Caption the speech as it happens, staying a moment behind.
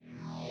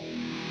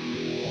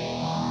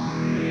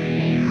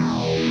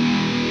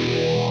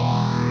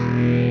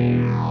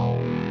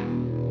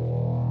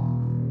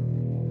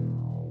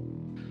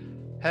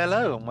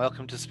Hello and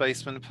welcome to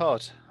Spaceman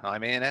Pod.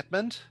 I'm Ian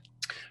Edmund.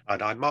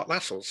 And I'm Mark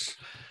Lassells.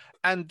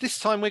 And this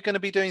time we're going to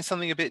be doing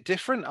something a bit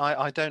different.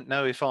 I don't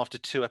know if after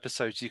 2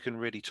 episodes you can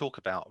really talk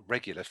about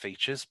regular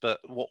features, but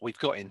what we've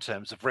got in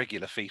terms of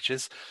regular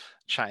features,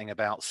 chatting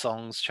about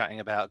songs, chatting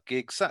about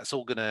gigs, that's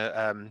all going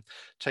to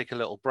take a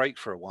little break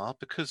for a while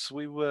because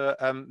we were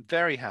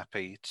very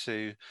happy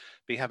to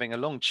be having a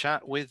long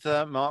chat with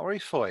Mark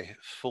Rifoy,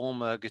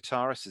 former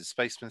guitarist in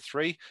Spaceman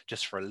 3,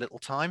 just for a little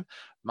time,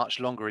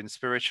 much longer in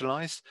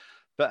Spiritualized.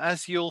 But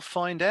as you'll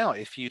find out,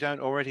 if you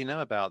don't already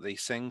know about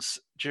these things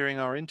during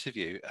our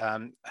interview,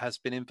 has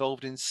been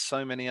involved in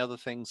so many other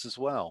things as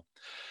well.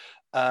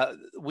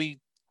 We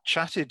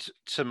chatted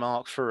to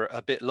Mark for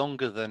a bit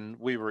longer than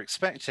we were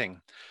expecting.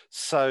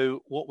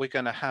 So what we're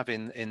going to have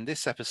in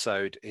this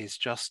episode is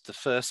just the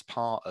first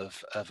part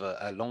of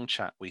a long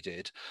chat we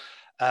did,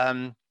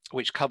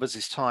 which covers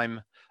his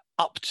time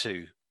up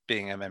to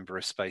being a member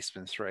of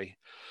Spaceman 3.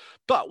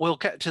 But we'll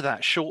get to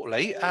that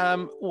shortly.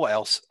 What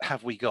else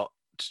have we got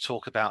to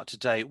talk about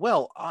today?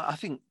 Well, I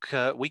think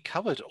we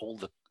covered all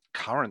the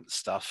current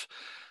stuff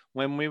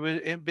when we were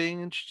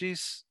being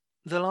introduced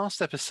the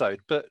last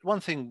episode. But one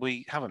thing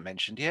we haven't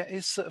mentioned yet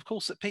is, of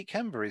course, that Pete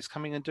Kember is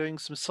coming and doing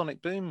some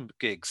Sonic Boom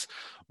gigs,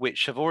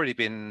 which have already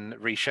been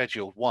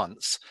rescheduled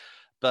once.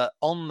 But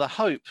on the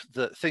hope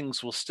that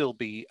things will still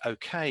be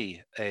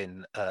okay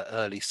in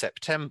early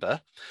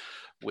September,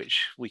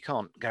 which we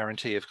can't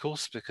guarantee, of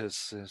course,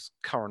 because there's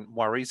current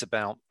worries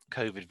about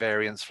COVID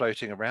variants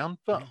floating around,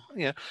 but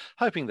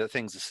hoping that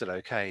things are still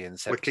okay in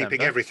September. We're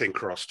keeping everything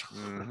crossed.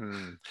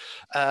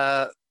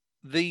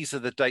 These are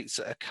the dates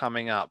that are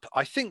coming up.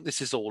 I think this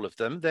is all of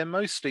them. They're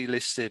mostly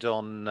listed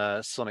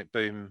on Sonic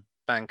Boom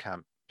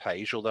Bandcamp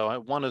page, although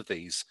one of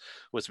these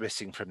was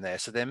missing from there,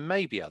 so there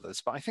may be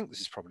others, but I think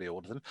this is probably all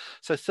of them.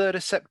 So 3rd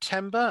of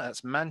September,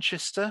 that's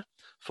Manchester.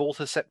 4th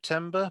of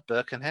September,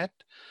 Birkenhead.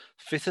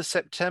 5th of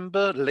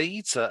September,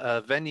 Leeds,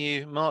 a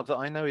venue, Mark, that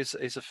I know is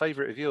a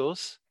favourite of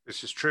yours.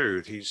 This is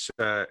true. He's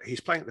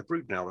playing at the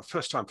Broodnail, the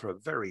first time for a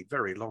very,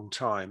 very long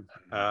time.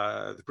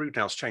 The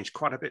Broodnail's changed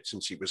quite a bit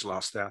since he was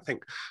last there. I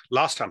think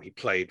last time he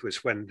played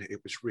was when it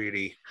was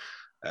really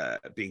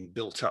being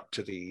built up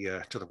to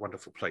the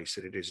wonderful place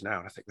that it is now.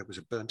 And I think there was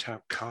a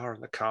burnt-out car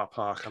in the car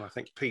park, and I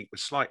think Pete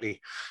was slightly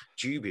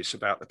dubious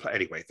about the play.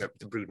 Anyway,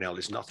 the Broodnail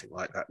is nothing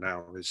like that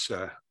now. It's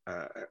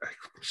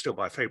still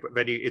my favourite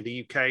venue in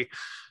the UK.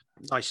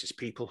 Nicest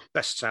people,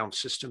 best sound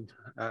system.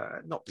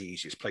 Not the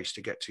easiest place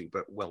to get to,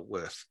 but well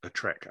worth a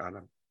trek.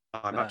 And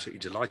I'm absolutely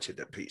delighted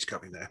that Pete's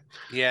coming there.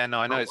 Yeah, no,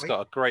 I know it's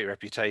got a great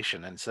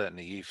reputation, and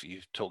certainly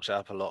you've talked it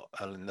up a lot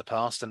in the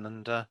past,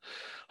 and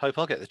hope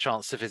I'll get the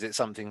chance to visit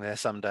something there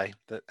someday.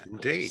 That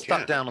indeed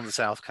stuck down on the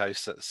south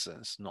coast.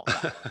 That's not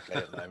that likely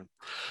at the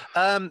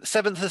moment.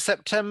 7th of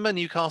September,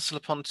 Newcastle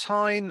upon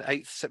Tyne.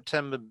 8th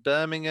September,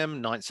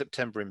 Birmingham. 9th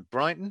September in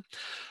Brighton.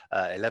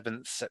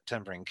 11th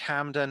September in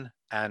Camden,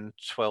 and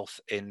 12th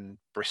in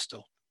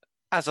Bristol.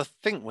 As I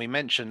think we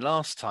mentioned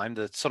last time,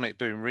 the Sonic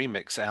Boom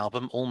remix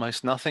album,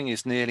 Almost Nothing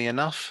Is Nearly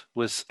Enough,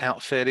 was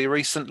out fairly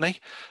recently.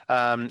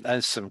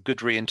 There's some good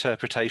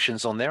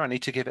reinterpretations on there. I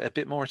need to give it a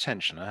bit more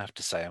attention, I have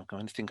to say.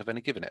 I think I've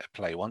only given it a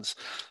play once,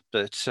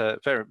 but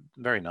very,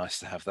 very nice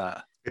to have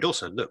that. It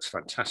also looks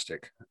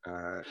fantastic,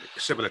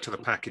 similar to the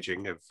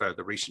packaging of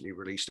the recently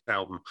released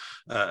album.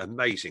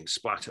 Amazing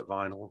splatter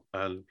vinyl.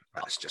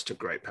 That's just a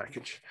great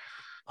package.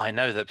 I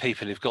know that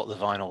people who've got the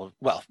vinyl,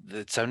 well,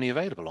 it's only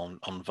available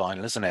on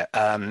vinyl, isn't it?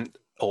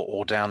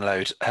 Or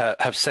download,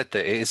 have said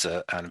that it is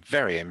a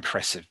very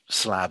impressive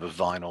slab of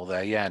vinyl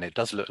there. Yeah, and it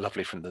does look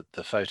lovely from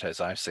the photos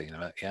I've seen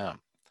of it. Yeah.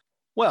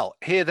 Well,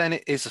 here then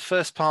is the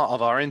first part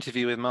of our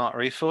interview with Mark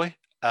Rifoy.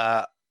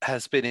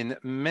 Has been in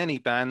many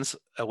bands,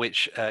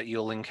 which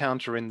you'll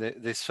encounter in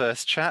this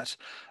first chat.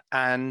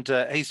 And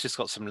he's just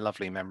got some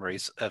lovely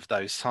memories of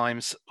those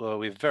times. Well,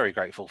 we're very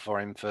grateful for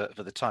him for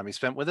the time he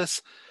spent with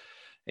us.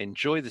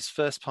 Enjoy this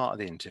first part of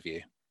the interview.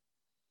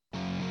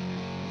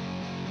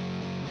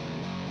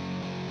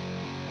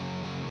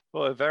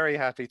 Well, we're very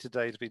happy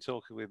today to be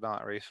talking with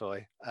Mark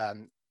Rifoy,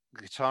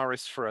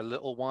 guitarist for a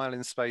little while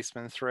in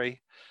Spaceman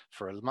 3,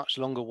 for a much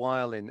longer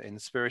while in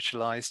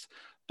Spiritualized,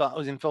 but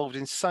was involved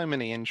in so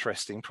many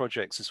interesting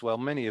projects as well,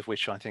 many of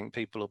which I think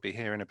people will be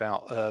hearing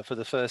about for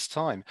the first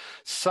time.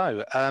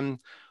 So,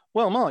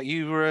 well, Mark,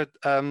 you were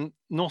at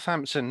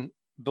Northampton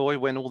boy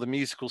when all the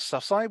musical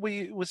stuff started.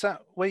 Was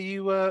that where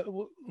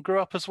you grew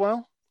up as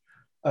well?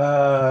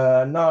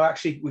 No,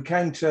 actually, we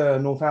came to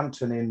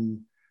Northampton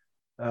in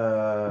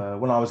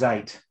when I was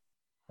 8.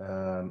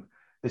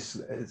 It's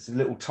a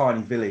little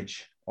tiny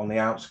village on the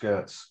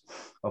outskirts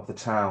of the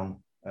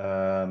town,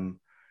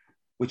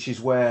 which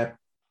is where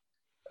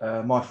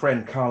my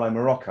friend Carlo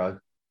Morocco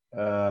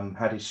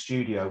had his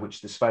studio, which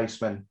the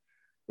Spacemen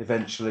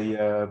eventually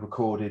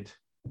recorded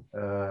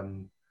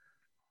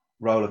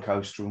Roller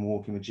Coaster and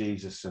Walking with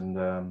Jesus and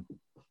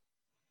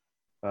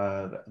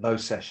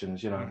those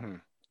sessions, you know. Mm-hmm.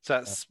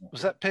 So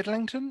was that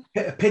Piddlington?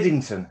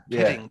 Piddington,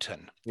 yeah.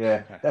 Piddington.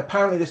 Yeah. Okay.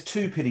 Apparently there's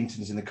 2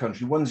 Piddingtons in the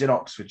country. One's in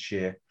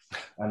Oxfordshire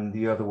and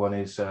the other one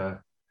is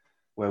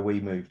where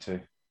we moved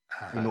to.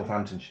 in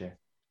Northamptonshire.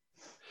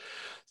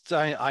 So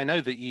I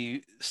know that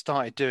you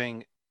started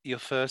doing your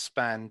first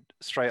band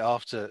straight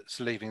after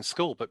leaving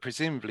school, but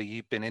presumably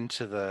you've been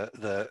into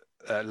the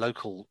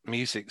local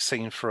music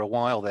scene for a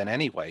while then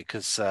anyway,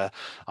 because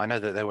I know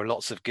that there were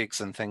lots of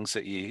gigs and things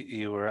that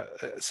you were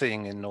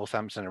seeing in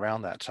Northampton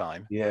around that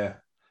time. Yeah.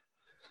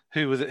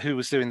 Who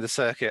was doing the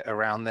circuit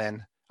around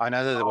then? I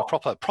know that there were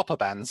proper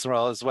bands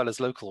as well as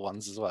local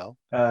ones as well.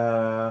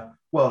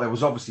 Well, there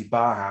was obviously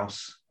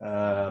Barhouse,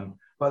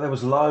 but there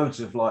was loads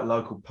of like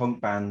local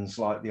punk bands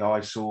like the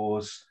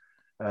Eyesores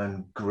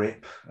and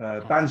Grip,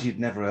 bands you'd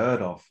never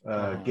heard of,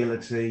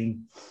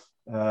 Guillotine,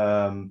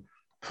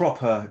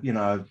 proper, you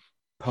know,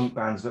 punk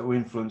bands that were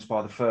influenced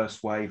by the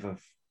first wave of,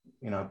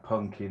 you know,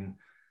 punk in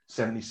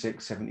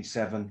 76,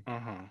 77.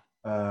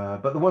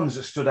 But the ones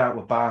that stood out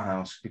were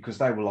Barhouse because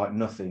they were like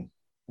nothing,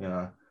 you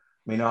know.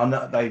 I mean, I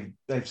know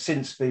they've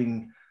since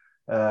been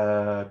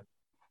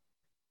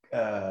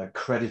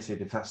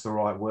credited, if that's the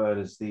right word,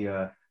 as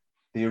the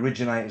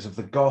originators of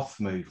the goth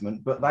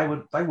movement, but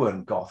they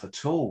weren't goth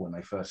at all when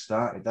they first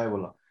started. They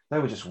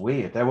were just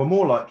weird. They were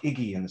more like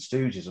Iggy and the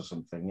Stooges or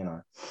something, you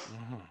know.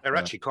 They're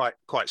actually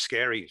quite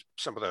scary,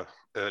 some of the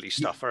early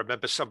stuff. I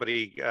remember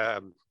somebody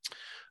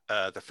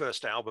the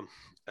first album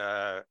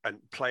and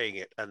playing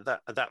it, and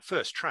that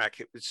first track,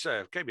 it was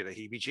gave me the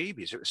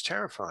heebie-jeebies. It was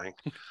terrifying.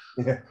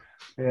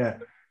 Yeah,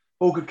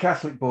 all good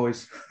Catholic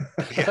boys.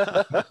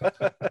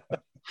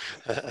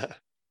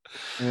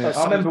 Yeah,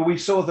 I remember we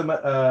saw them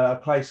at a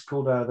place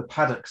called the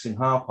Paddocks in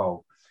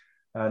Harpole,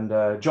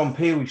 and John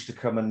Peel used to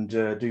come and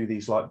do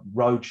these like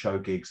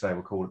roadshow gigs, they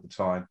were called at the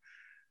time,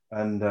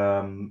 and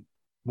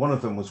one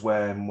of them was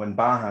when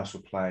Barhouse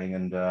were playing,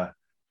 and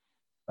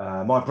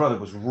my brother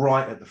was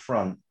right at the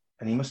front,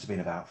 and he must have been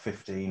about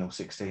 15 or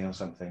 16 or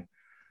something,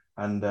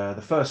 and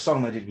the first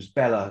song they did was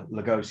Bela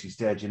Lugosi's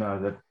Dead, you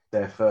know,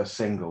 their first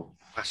single.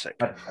 Classic.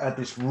 Had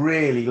this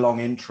really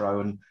long intro,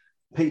 and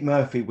Pete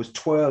Murphy was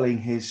twirling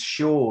his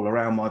shawl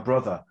around my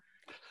brother,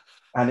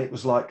 and it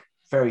was like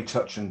very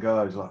touch and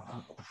go. It was like,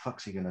 what the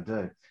fuck's he gonna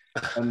do?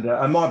 And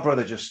my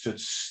brother just stood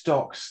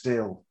stock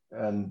still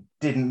and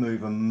didn't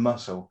move a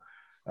muscle.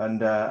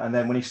 And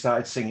then when he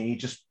started singing, he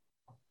just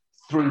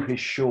threw his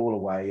shawl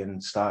away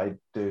and started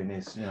doing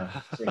his, you know,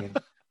 singing.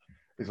 It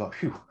was like,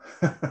 phew.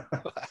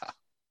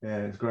 Yeah,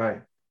 it was great.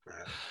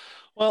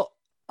 Well,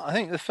 I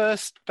think the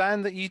first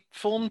band that you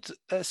formed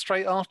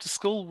straight after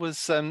school was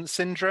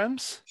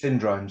Syndromes.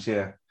 Syndromes,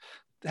 yeah.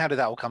 How did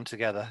that all come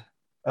together?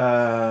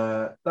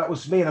 That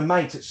was me and a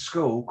mate at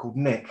school called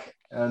Nick,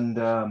 and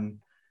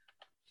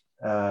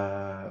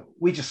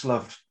we just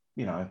loved,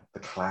 you know, the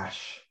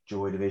Clash,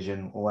 Joy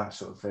Division, all that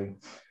sort of thing.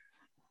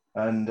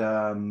 And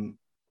I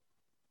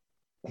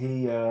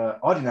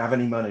didn't have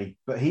any money,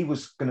 but he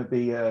was going to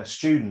be a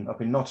student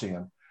up in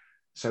Nottingham,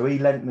 so he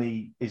lent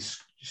me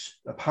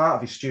a part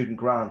of his student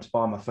grant to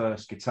buy my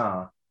first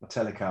guitar, a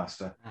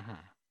Telecaster,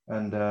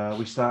 and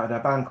we started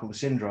our band called the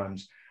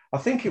Syndromes. I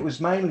think it was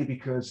mainly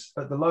because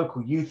at the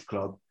local youth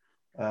club,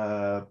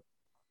 the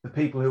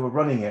people who were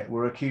running it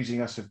were accusing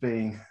us of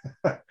being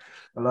a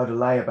load of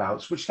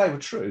layabouts, which they were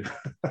true.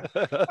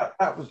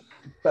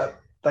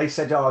 But they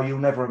said, "Oh, you'll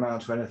never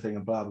amount to anything,"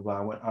 and blah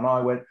blah blah. And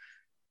I went,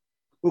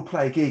 "We'll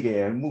play a gig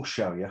here and we'll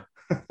show you."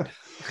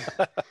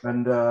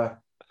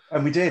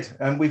 And we did,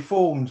 and we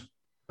formed.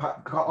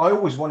 I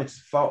always wanted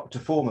to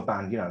form a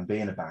band, you know, and be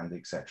in a band,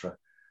 etc.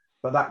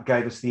 But that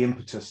gave us the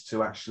impetus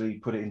to actually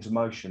put it into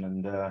motion,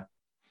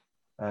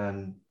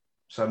 and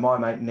so my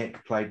mate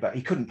Nick played, but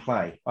he couldn't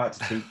play. I had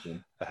to teach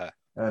him,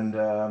 and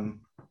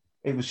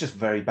it was just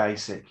very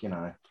basic, you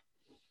know.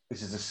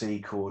 This is a C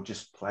chord.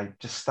 Just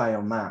stay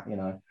on that, you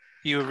know.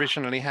 You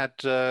originally had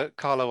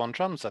Carlo on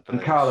drums, I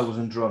believe. And Carlo was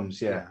on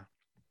drums, yeah.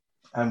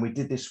 And we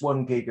did this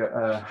one gig at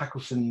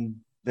Hackleton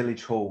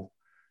Village Hall,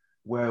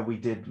 where we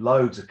did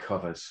loads of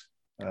covers.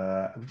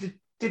 We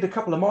did a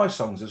couple of my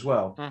songs as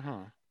well.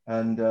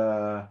 And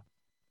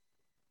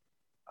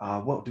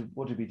what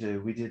did we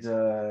do? We did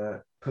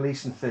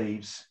Police and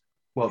Thieves.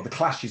 Well, the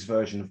Clash's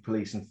version of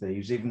Police and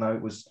Thieves, even though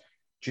it was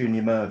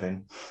Junior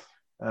Murvin.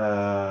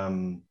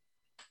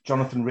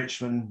 Jonathan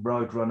Richman,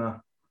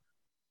 Roadrunner.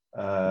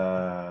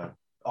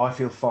 I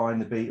Feel Fine,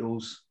 the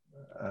Beatles.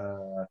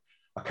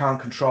 I Can't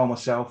Control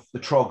Myself, the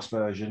Trogs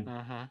version.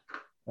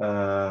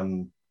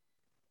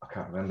 I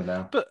can't remember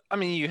now. But I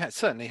mean, you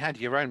certainly had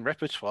your own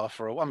repertoire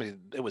for a while. I mean,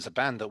 it was a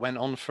band that went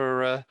on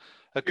for a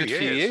good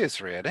few years,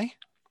 really.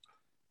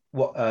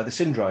 What, the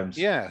Syndromes?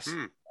 Yes.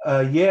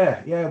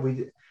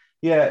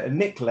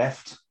 Nick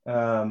left,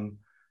 but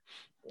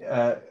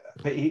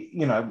he,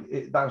 you know,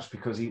 that was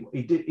because he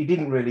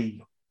didn't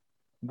really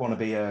want to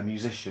be a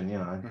musician, you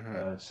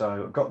know.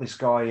 So I got this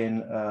guy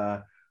in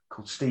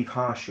called Steve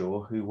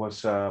Harshaw, who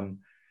was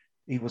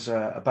he was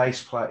a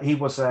bass player. He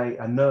was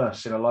a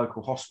nurse in a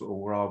local hospital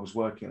where I was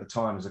working at the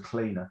time as a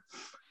cleaner.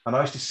 And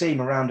I used to see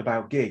him around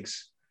about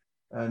gigs.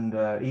 And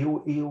he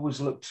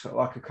always looked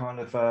like a kind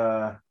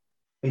of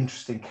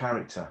interesting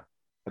character,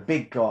 a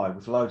big guy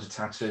with loads of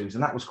tattoos.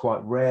 And that was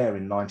quite rare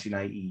in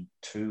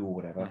 1982 or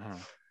whatever.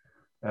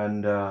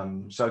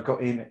 And so I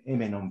got him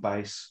in on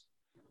bass.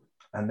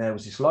 And there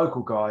was this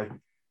local guy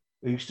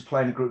who used to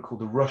play in a group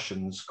called the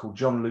Russians, called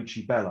John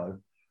Lucci Bello.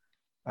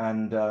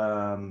 And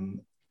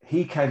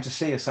he came to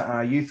see us at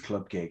our youth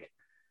club gig.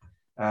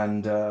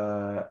 And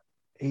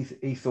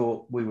he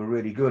thought we were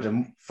really good.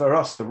 And for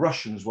us, the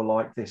Russians were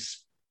like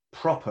this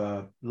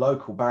proper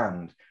local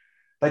band.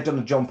 They'd done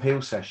a John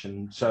Peel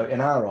session. So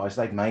in our eyes,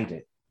 they'd made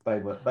it. They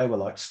were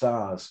like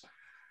stars.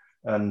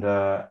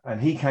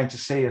 And he came to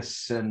see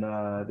us in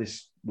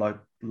this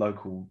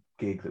local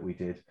gig that we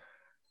did.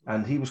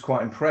 And he was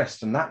quite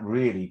impressed. And that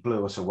really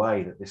blew us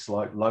away, that this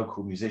like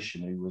local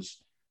musician who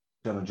was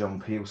done a John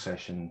Peel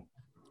session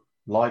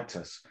liked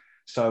us.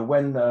 So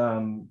when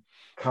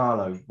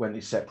Carlo went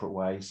his separate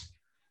ways,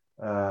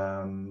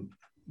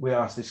 we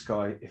asked this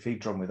guy if he'd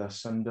drum with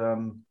us, and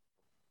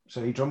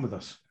so he drummed with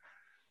us,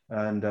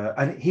 and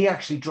he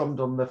actually drummed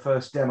on the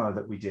first demo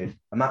that we did,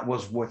 and that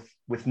was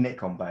with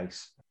Nick on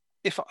bass.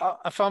 If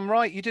I'm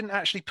right, you didn't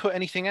actually put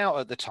anything out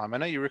at the time. I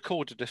know you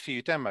recorded a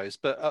few demos,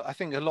 but I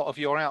think a lot of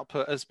your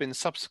output has been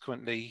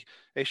subsequently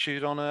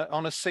issued on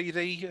a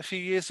CD a few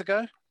years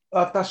ago.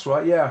 That's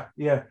right, yeah.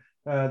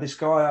 This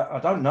guy, I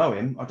don't know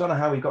him. I don't know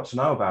how he got to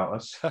know about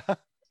us, but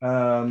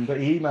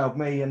he emailed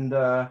me,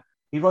 and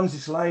he runs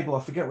this label.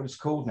 I forget what it's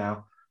called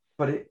now,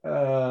 but it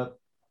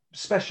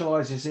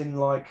specializes in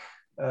like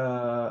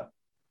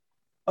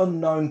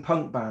unknown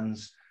punk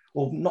bands,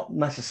 or not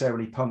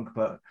necessarily punk,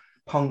 but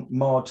punk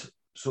mod,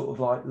 sort of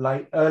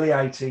like early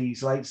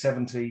 80s, late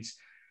 70s,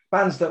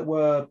 bands that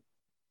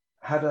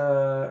had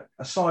a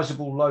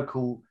sizable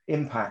local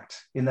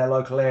impact in their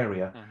local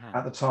area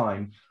at the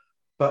time,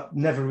 but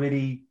never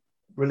really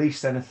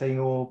released anything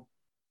or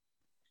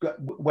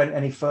went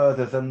any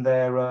further than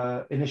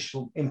their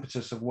initial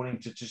impetus of wanting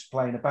to just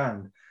play in a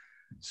band.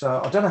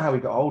 So I don't know how he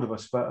got hold of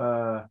us, but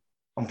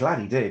I'm glad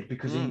he did,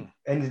 because he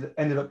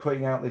ended up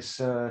putting out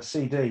this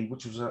CD,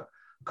 which was a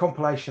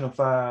compilation of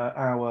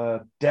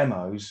our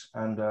demos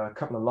and a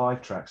couple of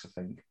live tracks, I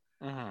think.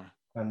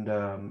 And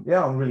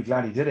yeah, I'm really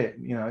glad he did it.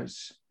 You know,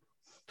 it's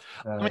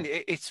I mean,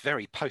 it's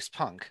very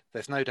post-punk.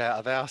 There's no doubt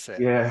about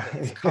it. Yeah,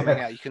 it's coming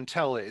out. You can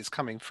tell it is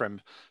coming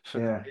from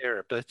the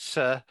era.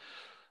 But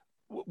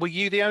were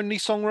you the only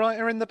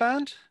songwriter in the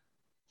band?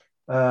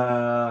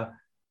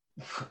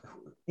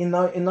 In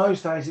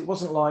those days, it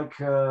wasn't like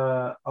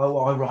I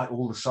write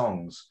all the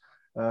songs.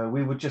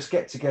 We would just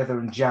get together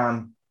and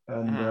jam,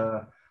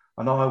 and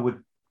I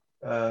would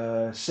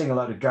sing a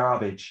load of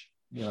garbage,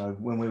 you know,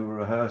 when we were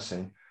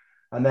rehearsing,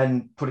 and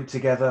then put it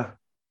together,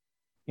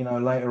 you know,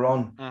 later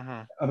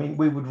on. I mean,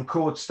 we would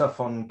record stuff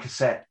on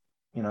cassette,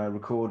 you know,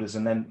 recorders,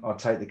 and then I'd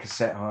take the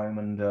cassette home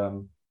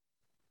and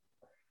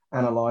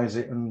analyze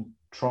it and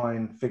try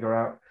and figure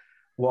out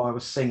what I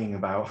was singing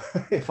about,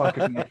 if I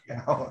could make it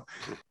out.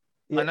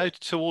 I know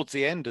towards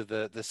the end of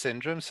the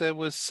Syndromes, there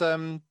was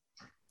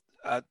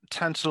a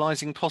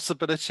tantalizing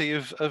possibility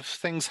of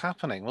things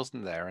happening,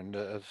 wasn't there? And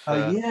of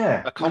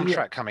a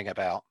contract coming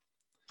about.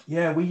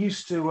 Yeah, we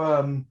used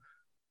to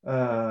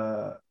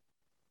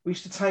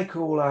take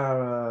all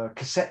our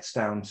cassettes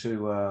down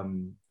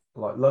to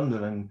like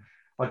London, and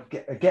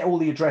I'd get all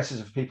the addresses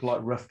of people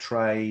like Rough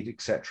Trade,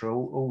 etc.,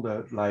 all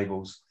the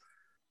labels,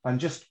 and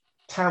just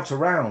tout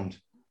around,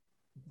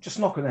 just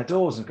knock on their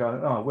doors and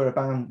go, "Oh, we're a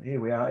band,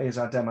 here we are, here's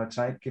our demo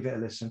tape, give it a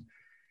listen."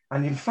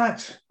 And in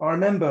fact, I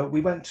remember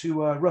we went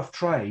to Rough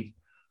Trade,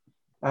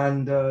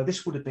 and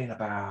this would have been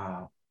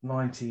about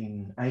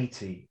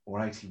 1980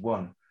 or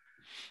 81.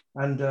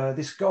 And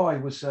this guy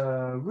was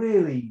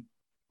really,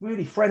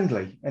 really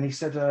friendly. And he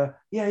said,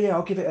 yeah,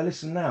 I'll give it a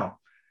listen now.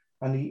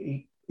 And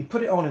he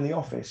put it on in the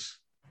office.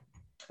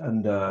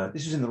 And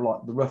this was in the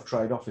Rough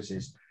Trade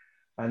offices.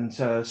 And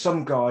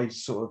some guy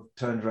sort of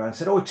turned around and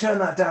said, "Oh, turn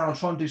that down, I'll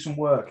try and do some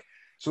work."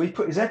 So he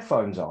put his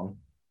headphones on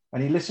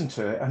and he listened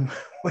to it. And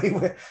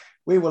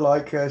we were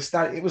like,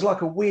 it was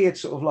like a weird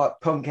sort of like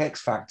punk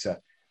X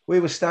Factor. We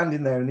were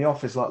standing there in the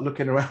office, like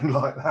looking around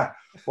like that,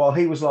 while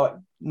he was like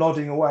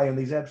nodding away on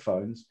these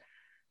headphones.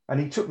 And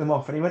he took them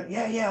off and he went,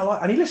 yeah, I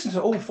like, and he listened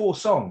to all 4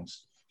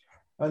 songs.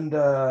 And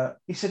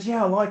he said,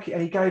 "Yeah, I like it."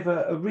 And he gave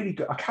a really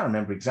good, I can't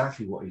remember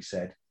exactly what he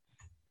said.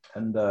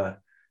 And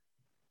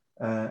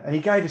he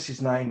gave us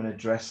his name and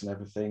address and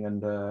everything.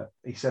 And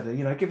he said,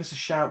 "You know, give us a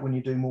shout when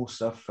you do more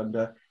stuff."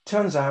 And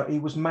turns out he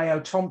was Mayo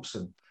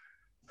Thompson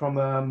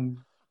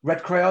from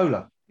Red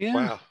Crayola. Yeah.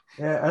 Wow.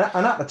 Yeah,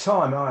 and at the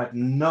time, I had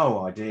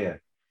no idea,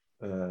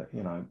 you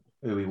know,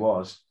 who he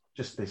was.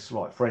 Just this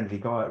like friendly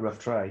guy at Rough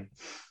Trade.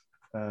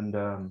 And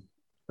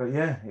but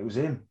yeah, it was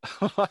him.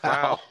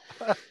 Wow.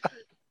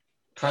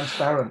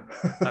 Transparent.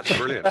 That's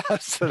brilliant.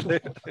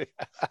 Absolutely.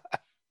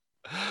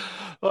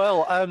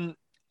 Well,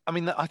 I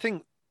mean, I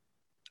think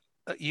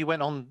you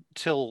went on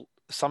till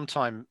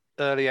sometime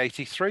early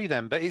 83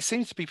 then, but it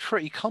seems to be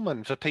pretty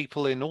common for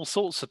people in all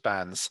sorts of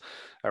bands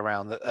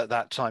around at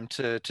that time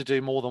to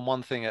do more than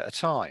one thing at a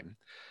time.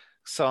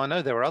 So I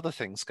know there were other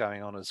things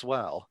going on as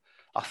well.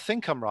 I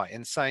think I'm right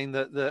in saying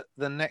that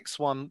the next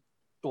one,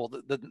 or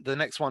the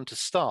next one to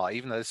start,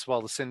 even though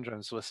while the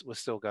Syndromes were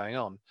still going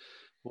on,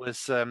 was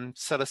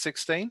Cellar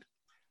 16.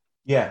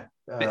 Yeah.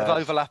 Bit of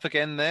overlap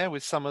again there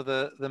with some of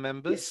the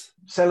members.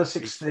 Cellar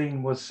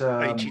 16 was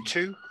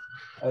 82.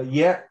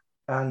 Yeah,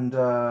 and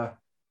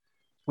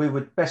we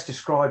were best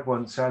described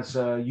once as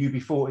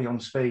UB40 on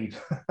speed,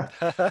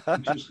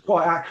 which was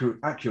quite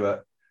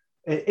accurate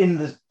in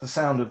the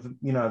sound of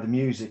the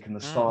music and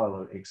the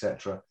style,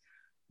 etc.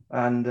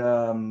 And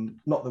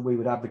not that we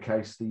would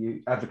advocate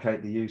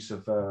the use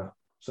of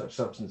such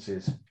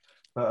substances,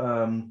 but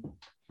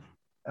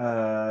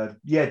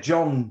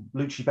John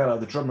Lucibello,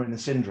 the drummer in the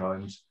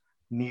Syndromes,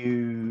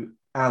 knew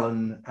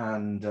Alan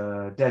and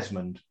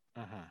Desmond.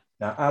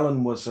 Now,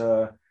 Alan was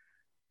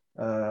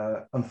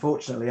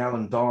unfortunately,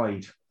 Alan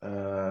died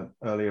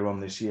earlier on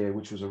this year,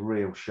 which was a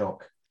real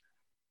shock.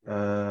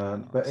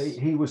 But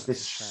he was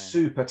this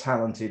super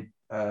talented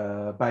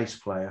bass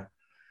player,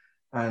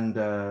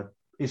 and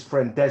his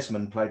friend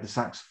Desmond played the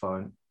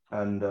saxophone,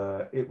 and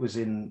it was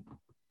in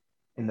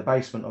the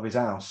basement of his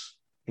house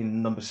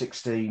in number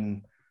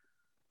 16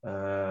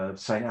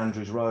 St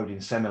Andrews Road in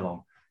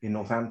Semillon in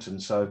Northampton.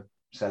 So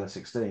cellar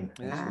 16.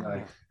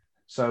 Yeah.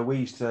 So we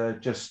used to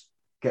just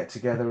get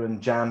together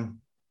and jam,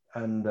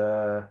 and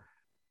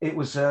it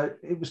was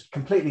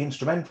completely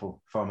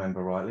instrumental, if I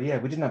remember rightly. Yeah,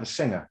 we didn't have a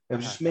singer. It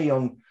was just me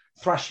on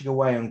thrashing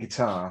away on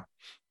guitar,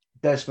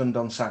 Desmond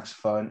on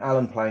saxophone,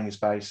 Alan playing his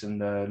bass,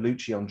 and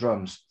Lucci on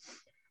drums.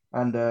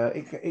 And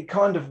it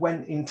kind of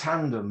went in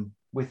tandem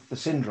with the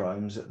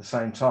Syndromes at the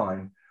same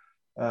time.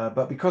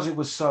 But because it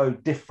was so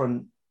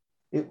different,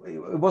 it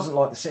wasn't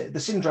like the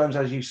Syndromes,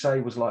 as you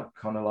say, was like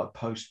kind of like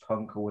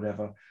post-punk or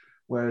whatever,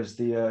 whereas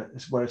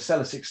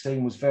Cellar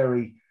 16 was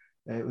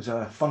it was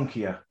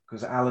funkier,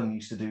 because Alan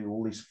used to do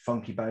all these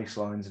funky bass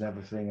lines and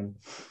everything.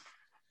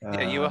 And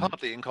yeah, you were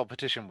hardly in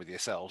competition with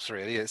yourselves,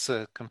 really. It's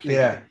a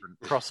completely different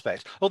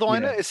prospect. Although I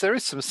noticed there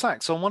is some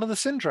sax on one of the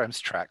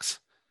Syndromes tracks.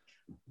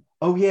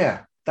 Oh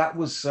yeah, that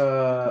was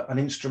an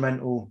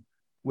instrumental,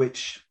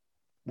 which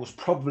was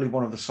probably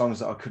one of the songs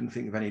that I couldn't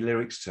think of any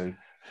lyrics to.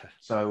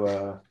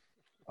 So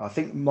I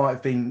think it might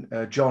have been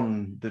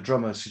John, the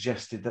drummer,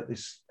 suggested that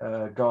this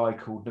guy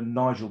called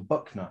Nigel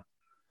Buckner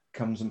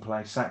comes and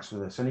plays sax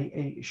with us. And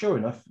he sure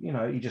enough,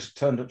 he just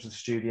turned up to the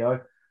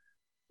studio,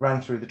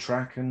 ran through the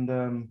track,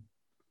 and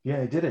he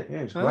did it. Yeah,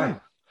 it was great.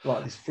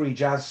 Like this free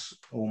jazz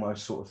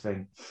almost sort of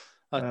thing.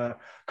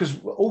 Because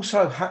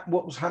also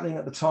what was happening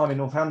at the time in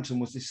Northampton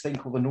was this thing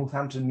called the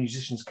Northampton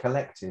Musicians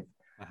Collective.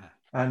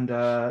 And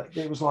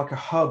it was like a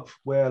hub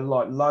where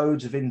like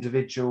loads of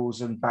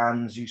individuals and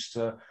bands used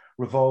to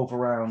revolve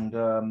around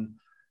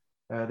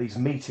these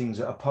meetings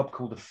at a pub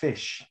called The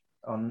Fish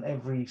on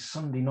every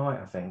Sunday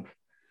night, I think.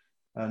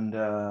 And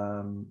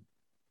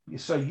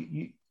so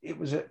it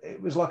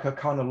was like a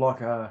kind of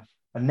like a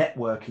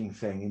networking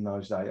thing in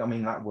those days. I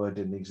mean, that word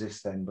didn't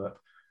exist then, but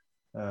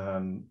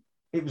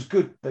it was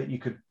good that you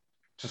could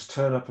just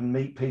turn up and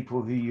meet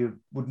people who you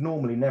would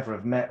normally never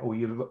have met, or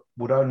you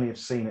would only have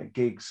seen at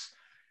gigs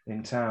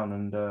in town.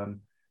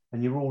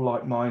 And you're all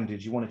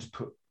like-minded. You wanted to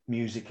put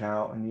music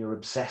out, and you're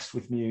obsessed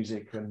with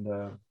music. And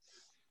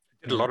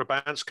did a lot of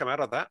bands come out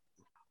of that?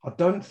 I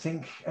don't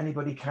think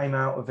anybody came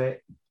out of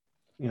it,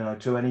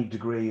 to any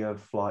degree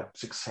of like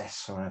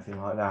success or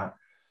anything like that.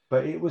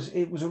 But it was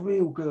a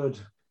real good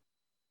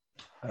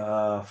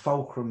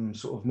fulcrum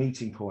sort of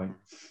meeting point.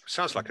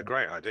 Sounds like a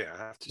great idea, I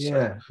have to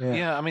say.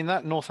 Yeah, I mean,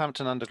 that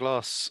Northampton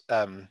Underglass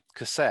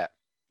cassette,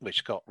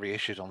 which got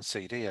reissued on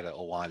CD a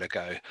little while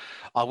ago,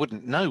 I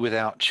wouldn't know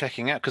without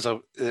checking out, because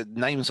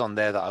names on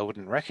there that I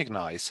wouldn't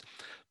recognize.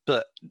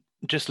 But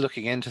just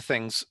looking into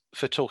things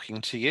for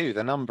talking to you,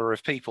 the number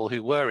of people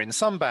who were in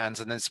some bands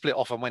and then split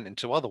off and went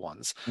into other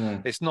ones,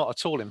 it's not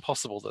at all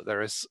impossible that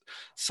there is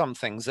some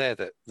things there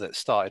that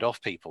started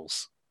off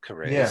people's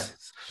careers.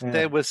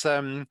 There was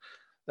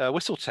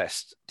Whistle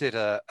Test did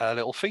a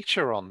little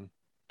feature on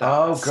that.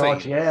 Oh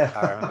God,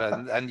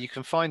 and you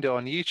can find it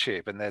on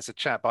YouTube, and there's a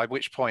chat, by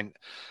which point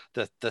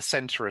the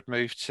centre had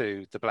moved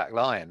to the Black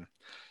Lion.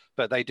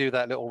 But they do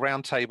that little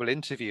roundtable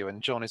interview,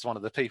 and John is one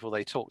of the people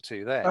they talk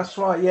to there. That's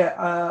right.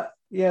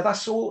 Yeah,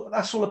 that's all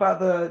about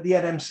the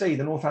NMC,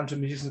 the Northampton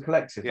Musicians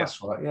Collective. Yeah.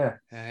 That's right.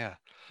 Yeah.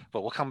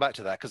 But we'll come back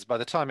to that, because by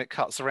the time it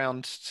cuts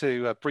around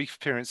to a brief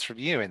appearance from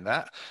you in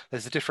that,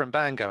 there's a different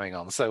band going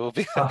on. So we'll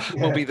be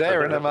we'll be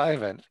there in a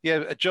moment.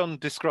 Yeah, John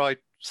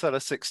described Cellar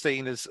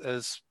 16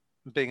 as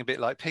being a bit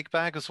like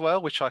Pigbag as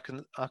well, which I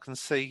can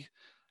see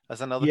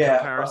as another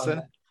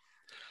comparison.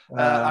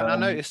 And I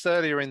noticed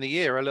earlier in the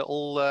year a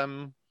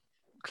little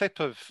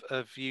clip of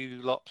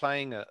you lot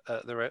playing at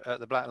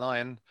the Black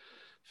Lion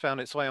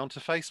found its way onto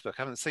Facebook.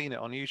 I haven't seen it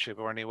on YouTube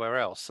or anywhere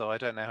else, so I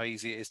don't know how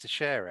easy it is to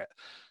share it.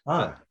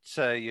 But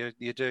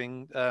you're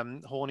doing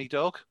Horny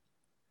Dog,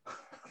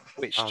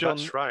 which John,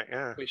 that's right,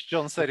 yeah. Which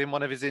John said in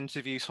one of his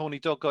interviews, Horny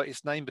Dog got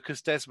its name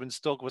because Desmond's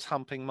dog was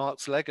humping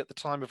Mark's leg at the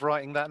time of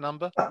writing that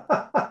number.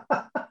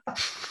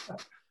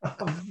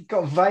 I've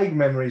got vague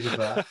memories of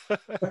that.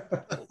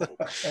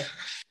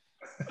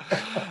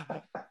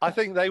 I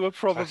think they were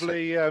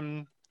probably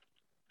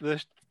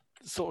the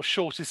sort of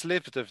shortest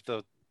lived of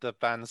the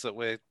bands that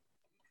we're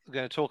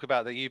going to talk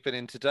about that you've been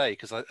in today?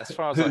 Because as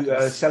far as I Who,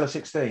 can, Cellar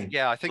 16?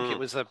 yeah, I think it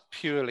was a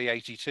purely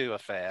 82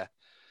 affair.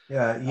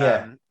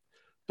 Yeah.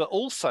 But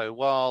also,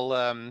 while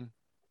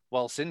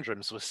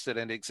Syndromes was still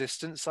in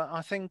existence,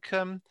 I think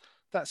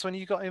that's when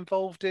you got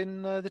involved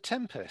in the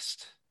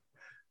Tempest.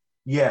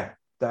 Yeah.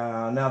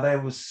 Now there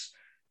was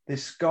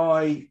this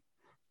guy,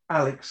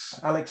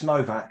 Alex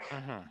Novak,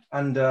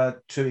 and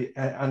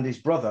his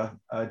brother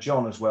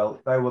John as well.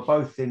 They were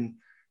both in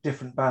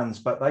different bands,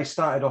 but they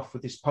started off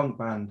with this punk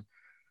band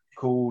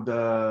called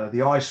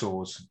the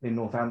Eyesores in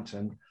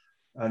Northampton,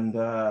 and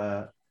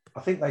I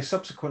think they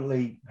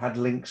subsequently had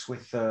links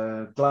with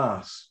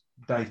Glass,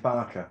 Dave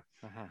Barker,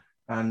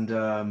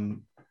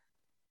 and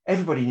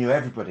everybody knew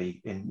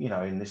everybody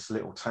in this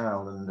little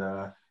town.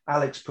 And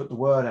Alex put the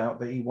word out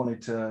that he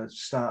wanted to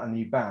start a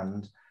new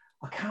band.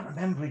 I can't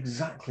remember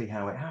exactly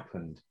how it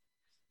happened.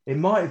 It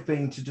might have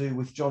been to do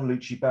with John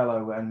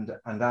Lucibello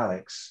and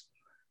Alex,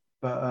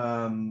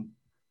 but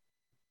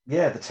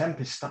yeah, the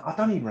Tempest. I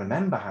don't even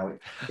remember how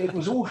it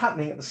was all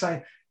happening at the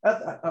same.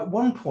 At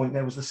one point,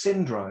 there was the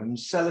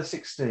Syndromes, Cellar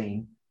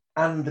 16,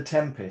 and the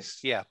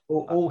Tempest. Yeah,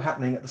 all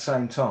happening at the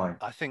same time.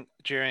 I think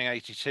during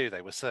 82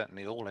 they were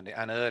certainly all in it,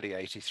 and early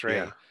 83.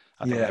 Yeah.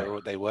 I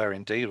think they were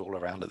indeed all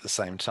around at the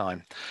same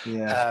time.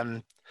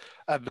 Yeah.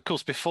 Of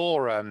course,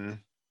 before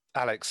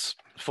Alex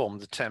formed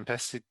the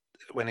Tempest,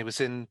 when he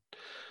was in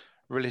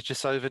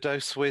Religious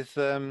Overdose with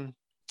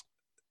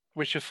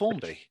Richard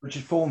Formby.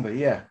 Richard Formby,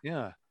 yeah.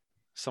 Yeah.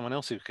 Someone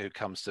else who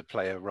comes to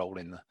play a role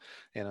in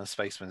a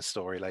Spaceman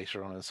story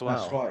later on as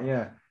well. That's right,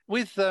 yeah.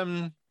 With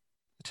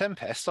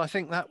Tempest, I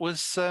think that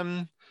was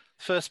the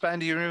first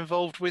band you were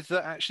involved with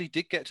that actually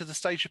did get to the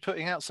stage of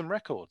putting out some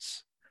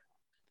records.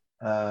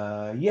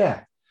 Because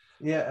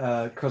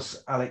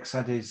Alex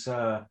had his.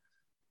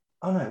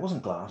 Oh no, it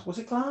wasn't Glass. Was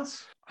it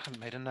Glass? I haven't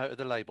made a note of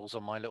the labels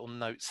on my little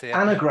notes here.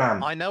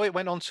 Anagram. I know it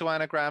went on to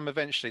Anagram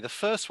eventually. The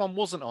first one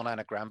wasn't on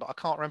Anagram, but I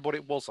can't remember what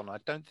it was on. I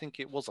don't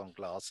think it was on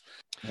Glass.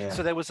 Yeah.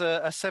 So there was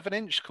a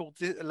 7-inch called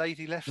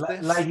Lady Left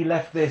This. Lady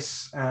Left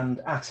This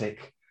and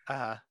Attic.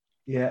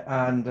 Yeah,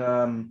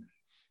 and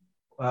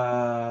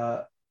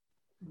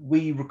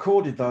we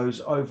recorded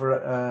those over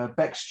at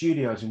Beck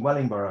Studios in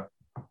Wellingborough,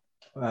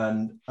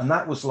 and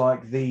that was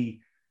like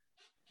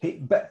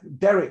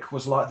Derek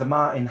was like the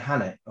Martin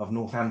Hannett of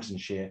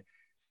Northamptonshire.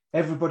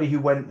 Everybody who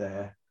went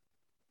there,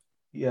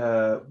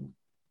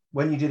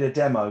 when you did a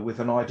demo with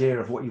an idea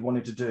of what you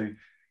wanted to do,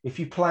 if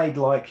you played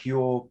like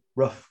your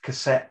rough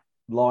cassette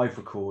live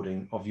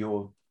recording of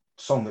your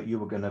song that you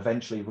were going to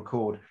eventually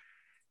record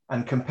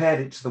and compared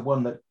it to the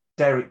one that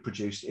Derek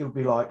produced, it would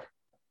be like,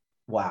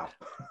 wow.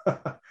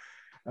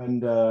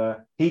 And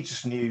he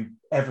just knew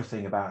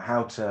everything about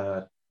how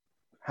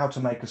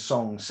to make a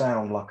song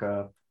sound like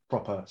a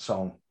proper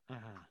song.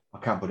 I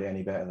can't put it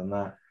any better than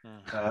that.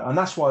 And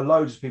that's why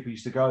loads of people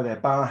used to go there.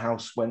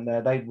 Bauhaus went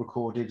there. They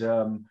recorded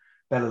Bela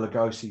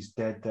Lugosi's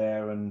Dead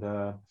there, and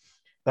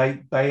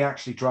they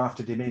actually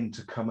drafted him in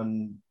to come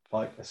and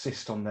like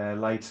assist on their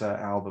later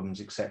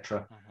albums,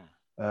 etc.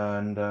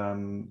 And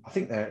I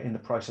think they're in the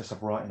process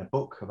of writing a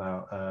book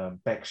about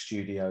Beck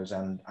Studios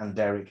and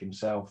Derek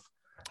himself.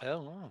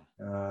 Oh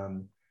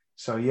wow.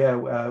 So yeah,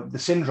 the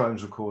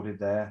Syndromes recorded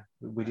there.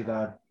 We did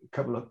a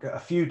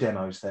few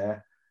demos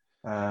there.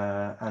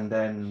 And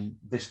then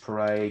This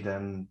Parade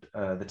and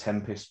the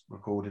Tempest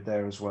recorded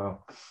there as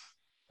well.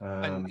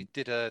 And you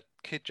did a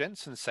Kid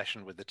Jensen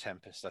session with the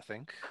Tempest, I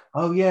think.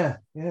 Oh yeah,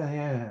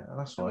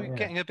 that's right. We're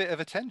getting a bit of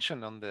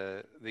attention on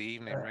the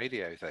evening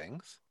radio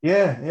things.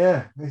 Yeah,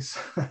 it was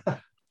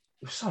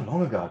so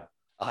long ago.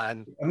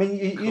 And I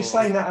mean, you're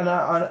saying that, and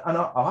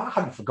I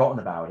hadn't forgotten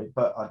about it,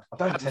 but I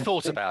don't. Hadn't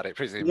thought about it,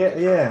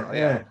 presumably.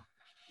 Yeah.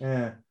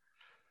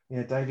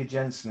 Yeah, David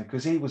Jensen,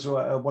 because he was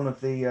one of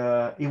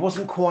the. He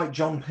wasn't quite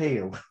John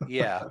Peel.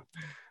 Yeah.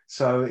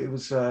 So it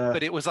was.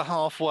 But it was a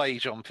halfway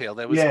John Peel.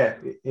 There was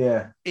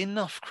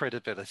enough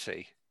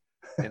credibility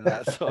in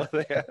that sort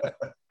of thing.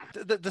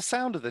 The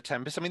sound of the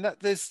Tempest. I mean,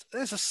 there's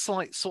a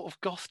slight sort of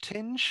goth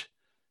tinge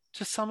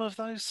to some of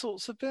those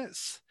sorts of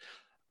bits.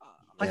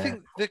 I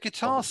think the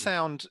guitar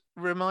sound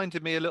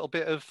reminded me a little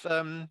bit of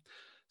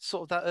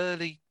sort of that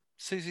early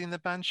Susie and the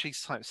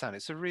Banshees type sound.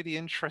 It's a really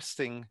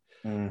interesting.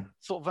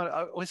 It's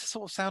a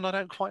sort of sound I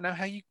don't quite know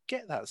how you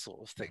get that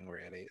sort of thing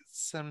really.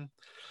 It's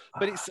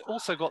but it's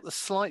also got the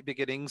slight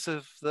beginnings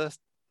of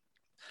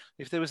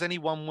if there was any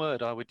one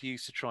word I would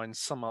use to try and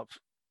sum up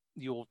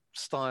your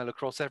style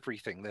across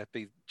everything, there'd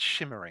be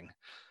shimmering,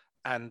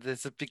 and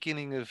there's a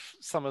beginning of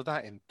some of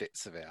that in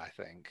bits of it, I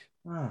think.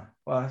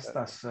 Well,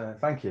 that's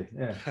thank you.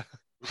 Yeah.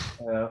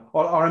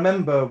 Well, I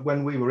remember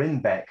when we were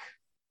in Beck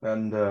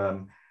and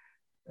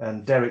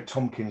Derek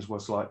Tompkins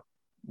was like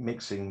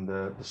mixing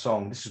the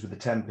song. This is with the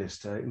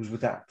Tempest. It was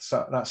with that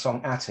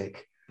song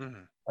Attic.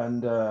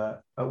 And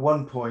at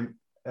one point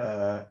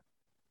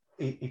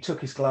he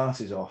took his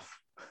glasses off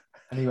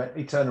and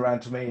he turned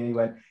around to me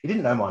and he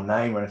didn't know my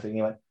name or anything.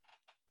 He went,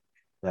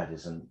 "That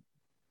is a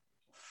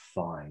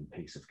fine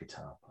piece of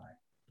guitar playing."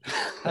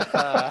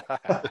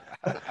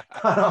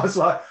 And I was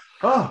like,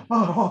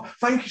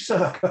 Thank you,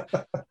 sir.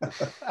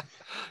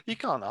 You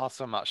can't ask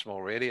for much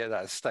more, really, at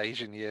that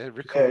stage in your Yeah,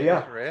 recording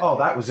yeah. career. Oh,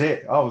 that was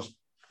it. I was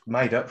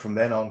made up from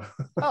then on.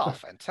 Oh,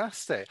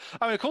 fantastic!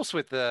 I mean, of course,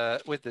 with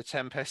the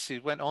Tempest,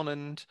 you went on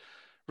and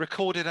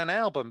recorded an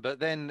album, but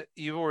then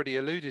you already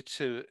alluded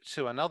to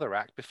another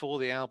act before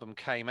the album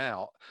came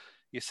out.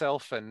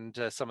 Yourself and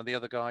some of the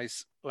other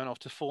guys went off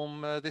to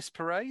form This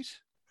Parade.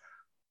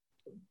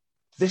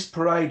 This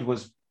parade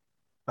was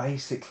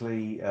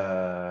basically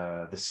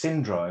the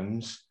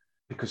Syndromes,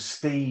 because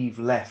Steve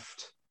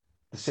left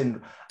the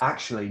Syndrome.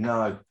 Actually,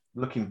 no,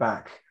 looking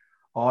back,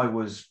 I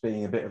was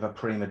being a bit of a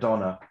prima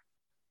donna,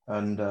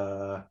 and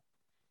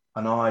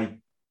I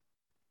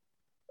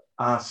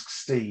asked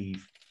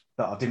Steve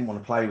that I didn't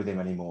want to play with him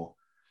anymore,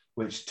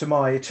 which, to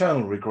my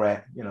eternal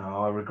regret,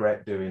 I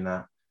regret doing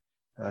that.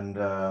 And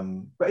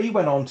but he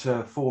went on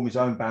to form his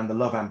own band, the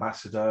Love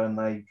Ambassador, and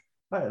they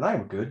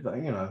were good.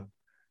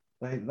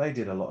 They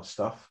did a lot of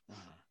stuff.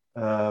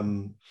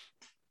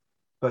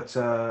 But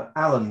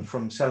Alan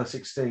from Cellar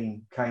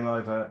 16 came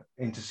over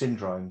into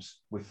Syndromes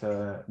with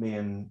me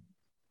and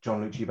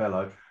John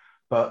Lucibello,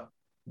 but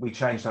we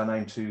changed our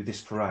name to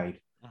This Parade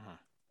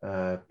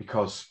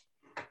because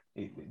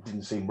it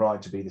didn't seem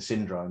right to be the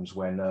Syndromes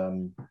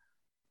when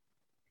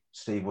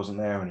Steve wasn't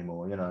there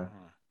anymore,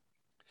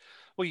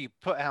 Well, you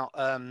put out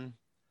a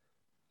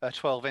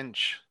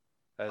 12-inch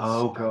as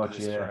Oh God,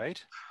 This Parade.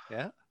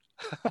 Yeah.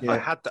 I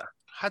had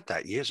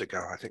that years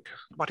ago, I think.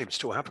 I might even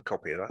still have a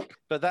copy of that.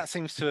 But that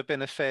seems to have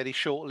been a fairly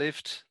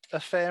short-lived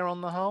affair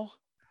on the whole.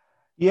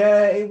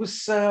 Yeah, it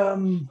was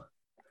in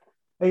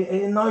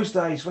those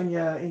days when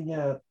you're in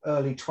your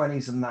early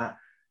 20s and that,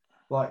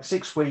 like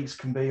 6 weeks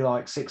can be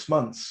like 6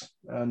 months,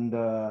 and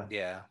a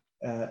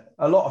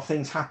lot of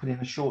things happen in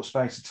a short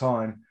space of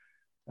time,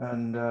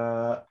 and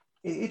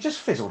it just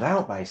fizzled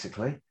out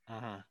basically.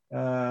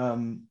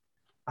 And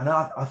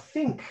I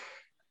think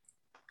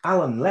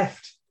Alan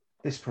left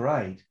This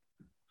Parade,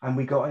 and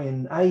we got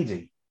in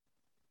Adi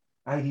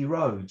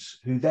Rhodes,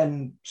 who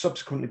then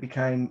subsequently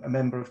became a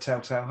member of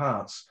Telltale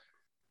Hearts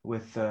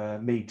with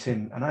me,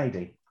 Tim, and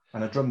Adi,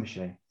 and a drum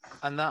machine.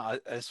 And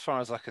that, as far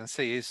as I can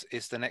see,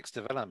 is the next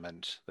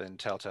development. Then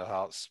Telltale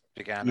Hearts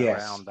began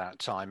around that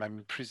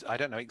time. I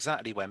don't know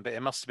exactly when, but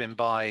it must have been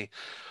by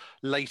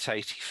late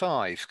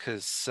 '85,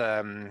 because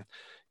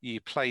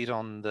you played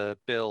on the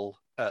bill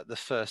at the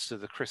first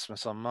of the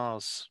Christmas on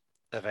Mars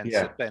events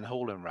at Ben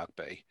Hall and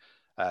Rugby.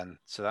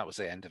 So that was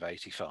the end of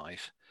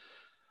 '85.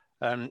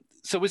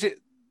 So was it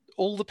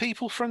all the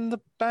people from the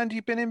band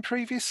you've been in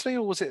previously,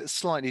 or was it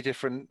slightly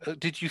different?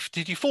 Did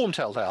you form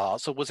Telltale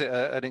Hearts, or was it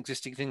an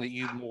existing thing that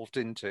you morphed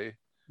into?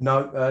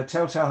 No,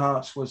 Telltale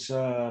Hearts was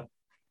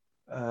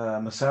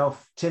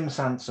myself, Tim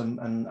Sansom,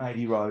 and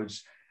Adi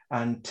Rhodes.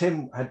 And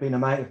Tim had been a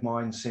mate of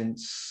mine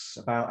since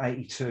about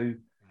 '82,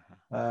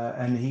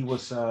 and he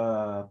was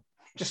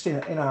just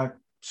in our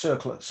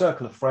circle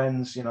of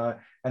friends,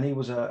 and he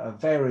was a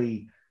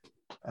very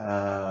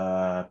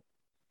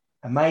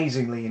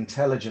amazingly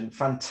intelligent,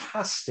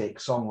 fantastic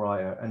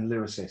songwriter and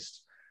lyricist.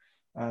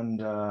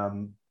 And I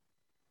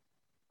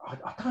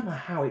don't know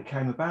how it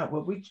came about.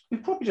 Well, we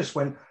probably just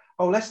went,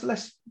 oh, let's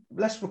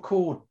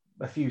record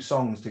a few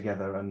songs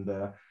together, and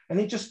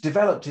it just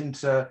developed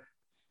into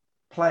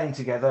playing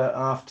together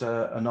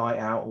after a night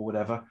out or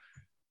whatever,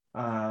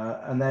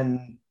 and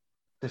then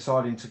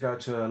deciding to go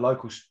to a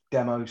local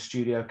demo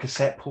studio,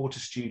 Cassette Porter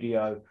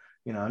studio,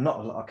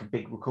 not like a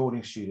big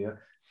recording studio,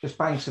 just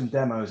bang some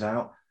demos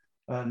out.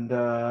 And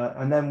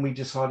then we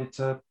decided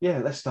to,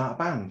 let's start a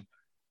band.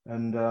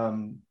 And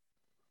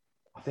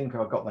I think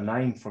I got the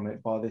name from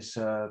it by this,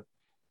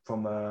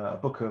 from a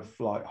book of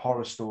like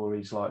horror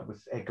stories, like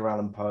with Edgar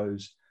Allan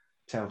Poe's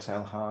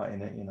Telltale Heart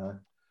in it,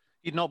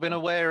 You'd not been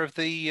aware of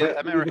the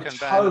American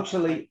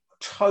band?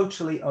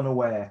 Totally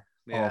unaware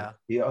of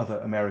the other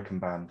American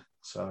band.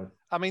 So,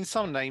 I mean,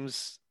 some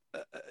names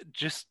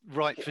just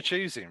right for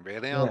choosing,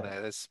 really, aren't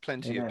there? There's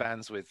plenty of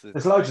bands with.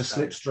 There's loads of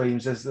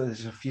Slipstreams.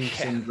 There's a few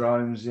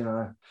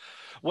Syndromes,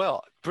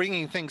 Well,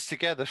 bringing things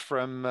together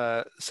from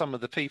some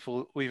of the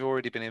people we've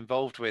already been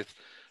involved with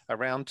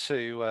around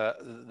to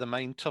the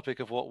main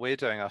topic of what we're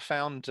doing. I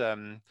found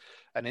an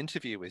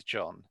interview with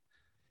John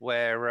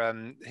where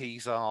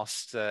he's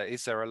asked,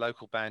 is there a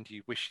local band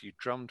you wish you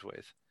drummed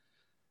with?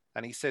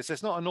 And he says,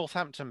 there's not a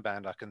Northampton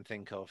band I can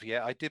think of.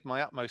 Yeah, I did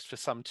my utmost for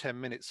some 10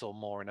 minutes or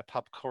more in a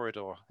pub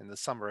corridor in the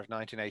summer of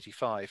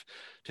 1985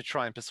 to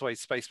try and persuade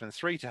Spacemen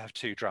 3 to have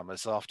 2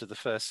 drummers after the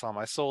first time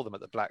I saw them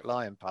at the Black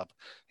Lion pub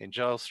in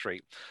Giles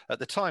Street. At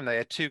the time, they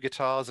had 2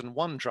 guitars and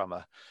 1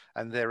 drummer,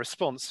 and their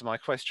response to my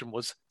question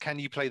was, can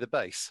you play the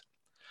bass?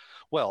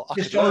 Well,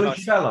 John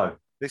Lucibello.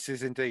 This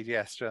is indeed,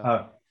 yes, John.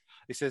 Oh.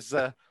 He says,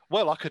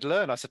 well, I could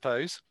learn, I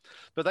suppose.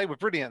 But they were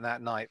brilliant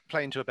that night,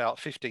 playing to about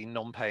 15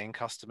 non-paying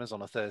customers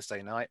on a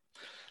Thursday night.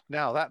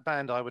 Now, that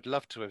band I would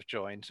love to have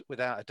joined,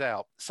 without a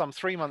doubt. Some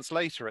 3 months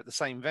later, at the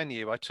same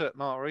venue, I took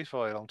Mark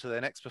Ruffalo along to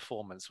their next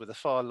performance with a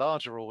far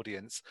larger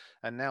audience,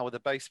 and now with a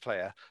bass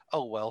player.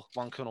 Oh, well,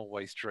 one can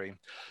always dream.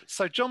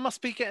 So John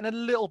must be getting a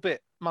little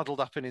bit muddled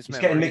up in his He's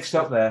memories. getting mixed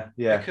up there,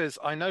 yeah. Because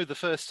I know the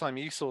first time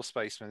you saw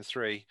Spaceman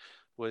 3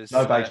 was...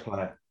 No bass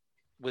player.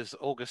 Was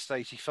August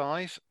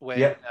 85, when,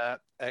 Yep.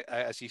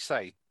 As you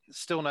say,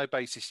 still no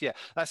bassist yet.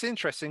 That's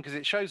interesting because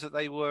it shows that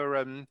they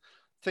were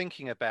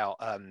thinking about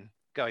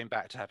going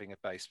back to having a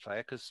bass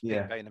player, because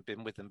Pete Bain had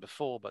been with them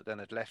before, but then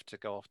had left to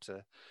go off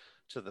to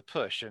the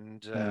Push.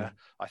 And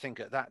I think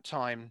at that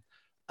time,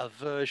 a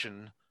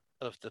version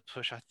of the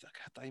Push,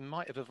 they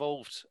might have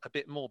evolved a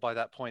bit more by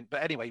that point.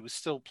 But anyway, he was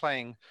still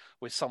playing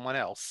with someone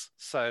else.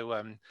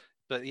 So,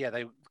 but yeah,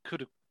 they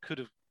could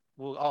have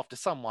well, after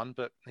someone,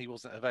 but he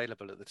wasn't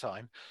available at the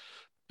time.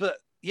 But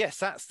yes,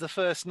 that's the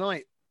first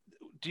night.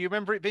 Do you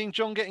remember it being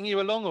John getting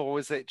you along, or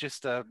was it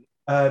just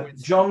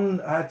John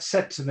had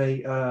said to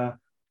me a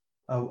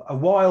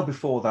while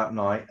before that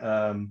night,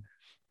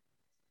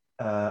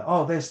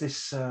 there's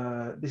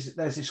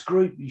this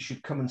group you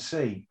should come and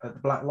see at the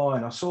Black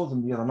Lion. I saw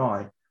them the other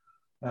night,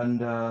 and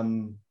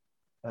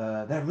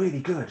they're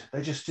really good.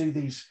 They just do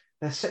these,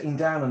 they're sitting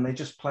down and they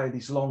just play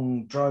these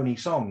long drony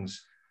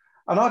songs.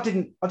 And I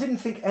didn't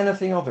think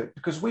anything of it,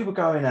 because we were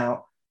going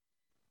out,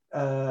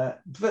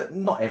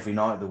 not every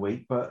night of the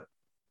week, but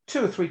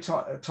 2 or 3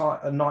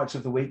 nights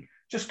of the week,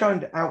 just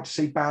going out to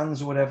see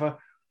bands or whatever.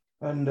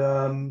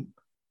 And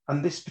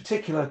this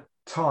particular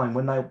time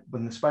when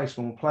the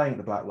Spacemen were playing at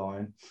the Black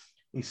Lion,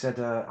 he said,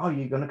 "Oh,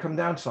 you're going to come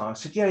down tonight?" I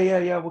said,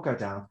 "Yeah, we'll go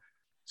down."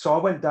 So I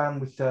went down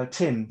with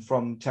Tim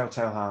from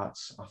Telltale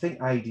Hearts. I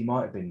think Adi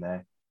might have been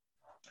there,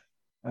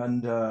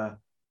 and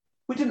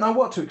we didn't know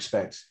what to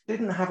expect.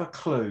 Didn't have a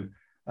clue.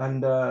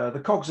 And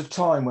the Cogs of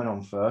Time went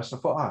on first. I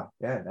thought,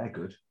 yeah, they're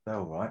good. They're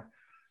all right.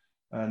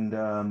 And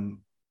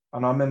I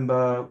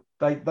remember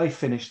they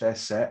finished their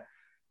set,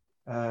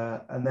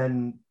 and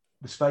then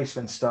the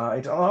Spacemen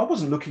started. I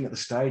wasn't looking at the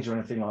stage or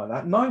anything like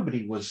that.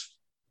 Nobody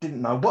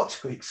didn't know what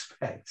to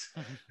expect.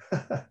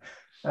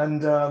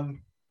 And I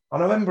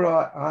remember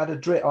I had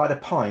a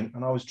pint,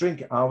 and I was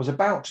drinking. I was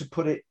about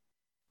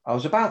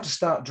to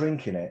start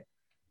drinking it,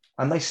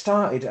 and they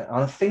started. And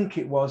I think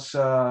it was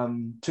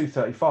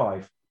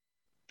 2:35.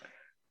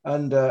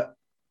 And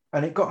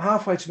it got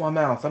halfway to my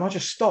mouth, and I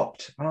just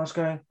stopped, and I was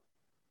going,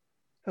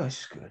 "Oh, this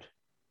is good.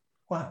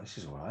 Wow, this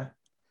is all right."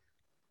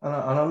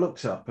 And I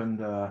looked up,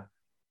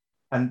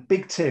 and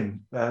Big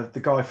Tim, the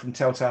guy from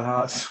Telltale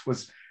Hearts,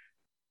 was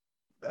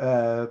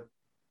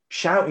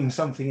shouting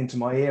something into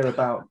my ear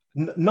about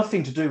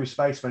nothing to do with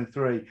Spaceman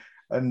 3,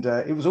 and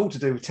it was all to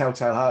do with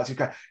Telltale Hearts. He'd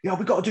go, "Yeah,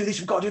 we've got to do this,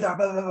 we've got to do that,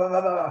 blah, blah, blah,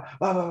 blah, blah,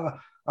 blah, blah."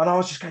 And I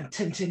was just going,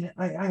 "Tim,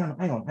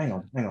 hang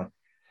on."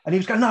 And he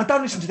was going, "No,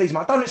 don't listen to these,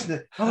 mate. Don't listen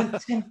to." I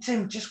went,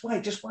 Tim, just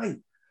wait.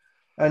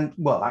 And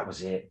well, that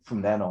was it.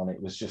 From then on, it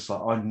was just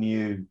like I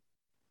knew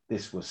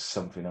this was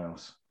something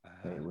else.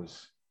 It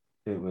was,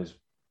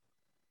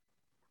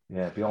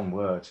 yeah, beyond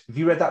words. Have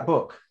you read that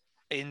book?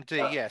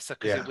 Indeed, yes.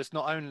 Because it was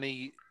not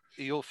only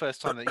your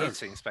first time that you'd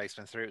seen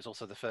Spaceman 3, it was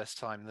also the first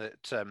time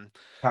that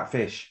Pat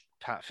Fish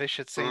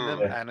had seen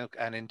them,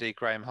 and indeed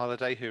Graham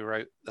Holiday, who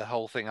wrote the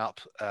whole thing up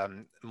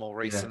more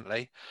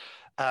recently.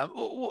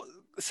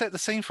 Set the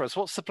scene for us.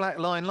 What's the Black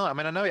Lion like? I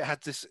mean, I know it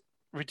had this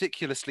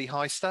ridiculously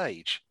high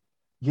stage.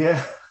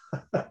 Yeah,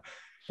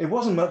 it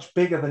wasn't much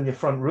bigger than your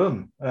front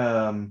room.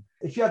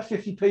 If you had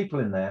 50 people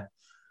in there,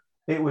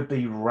 it would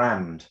be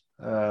rammed.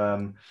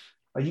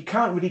 You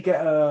can't really get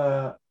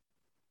an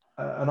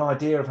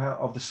idea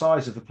of the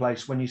size of the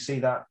place when you see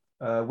that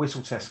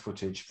whistle test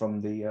footage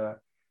from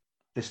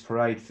this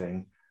parade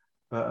thing.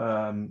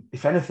 But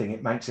if anything,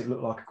 it makes it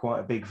look like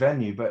quite a big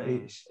venue, but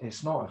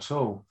it's not at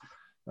all.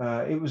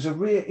 It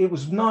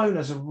was known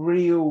as a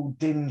real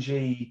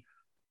dingy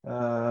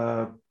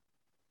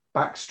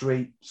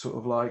backstreet sort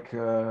of like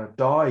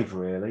dive,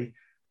 really,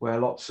 where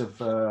lots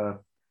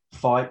of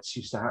fights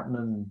used to happen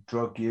and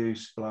drug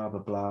use, blah blah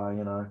blah,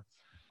 you know.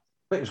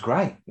 But it was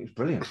great. It was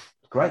brilliant.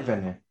 Great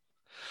venue.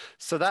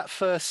 So that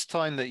first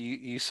time that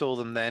you saw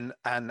them then,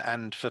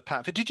 and for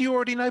Pat, did you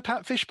already know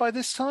Pat Fish by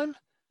this time?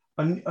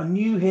 I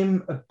knew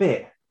him a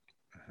bit.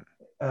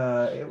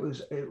 It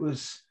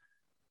was.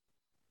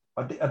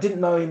 I didn't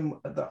know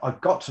him. I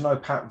got to know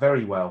Pat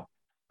very well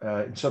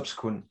in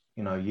subsequent,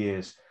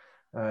 years.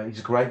 He's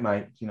a great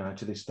mate,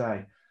 to this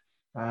day.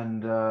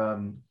 And I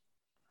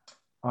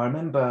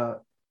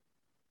remember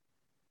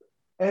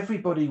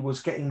everybody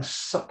was getting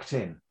sucked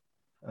in.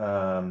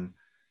 And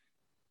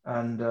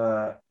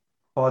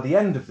by the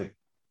end of the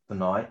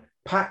night,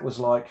 Pat was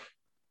like,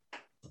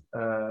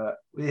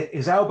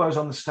 his elbows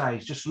on the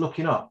stage, just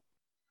looking up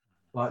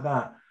like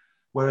that.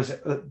 Whereas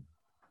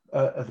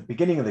at the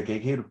beginning of the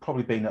gig, he'd have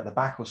probably been at the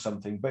back or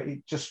something, but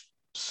it just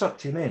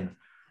sucked him in.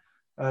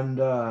 And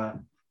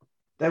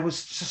there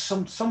was just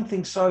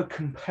something so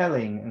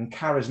compelling and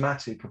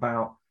charismatic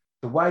about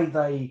the way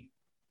they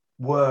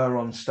were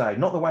on stage,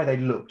 not the way they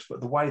looked,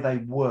 but the way they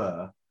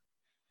were,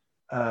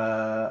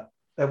 there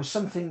was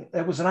something,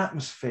 there was an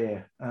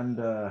atmosphere, and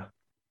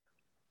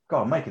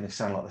God, I'm making this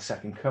sound like the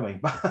second coming,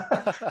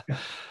 but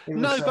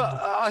no,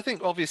 but I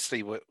think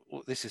obviously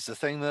this is the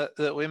thing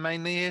that we're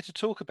mainly here to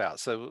talk about.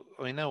 So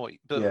we know what,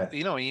 but Yeah.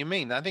 you know what you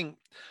mean. I think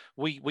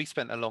we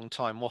spent a long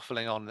time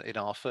waffling on in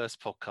our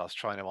first podcast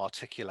trying to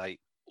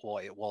articulate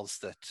what it was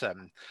that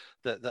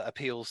that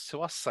appeals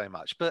to us so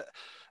much, but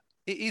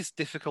it is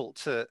difficult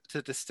to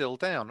distill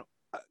down.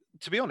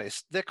 To be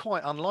honest, they're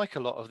quite unlike a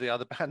lot of the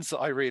other bands that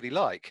I really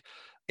like.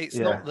 It's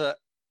Yeah. not that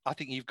I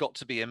think you've got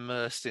to be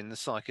immersed in the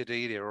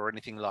psychedelia or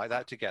anything like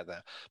that to get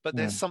there, but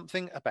there's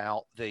something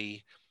about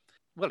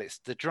it's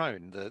the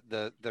drone,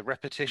 the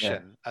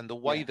repetition, and the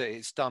way that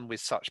it's done with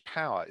such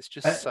power. It's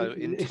just so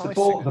enticing. It's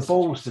the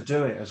balls to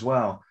do it as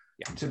well.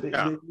 Yeah. To be,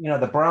 you know,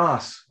 the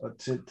brass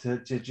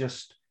to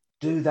just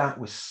do that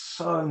with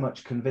so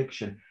much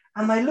conviction.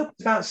 And they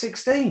looked about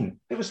 16.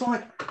 It was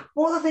like,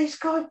 what are these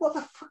guys? What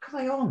the fuck are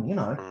they on? You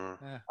know,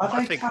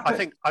 I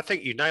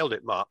think you nailed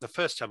it, Mark. The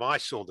first time I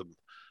saw them,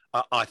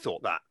 I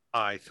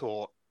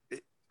thought,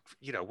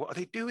 you know, what are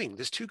they doing?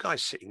 There's two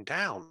guys sitting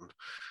down.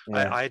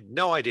 Yeah. I had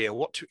no idea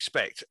what to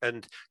expect,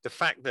 and the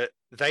fact that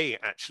they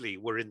actually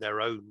were in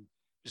their own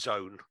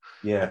zone,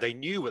 and they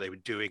knew what they were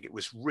doing. It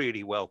was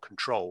really well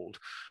controlled,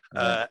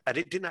 and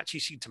it didn't actually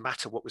seem to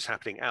matter what was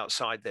happening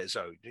outside their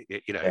zone.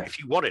 You know, if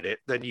you wanted it,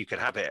 then you could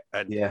have it.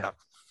 And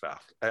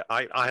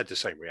I had the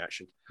same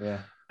reaction. Yeah,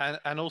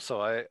 and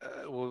also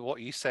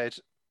what you said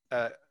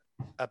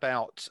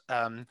about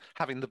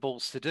having the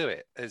balls to do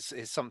it is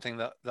something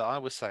that I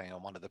was saying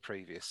on one of the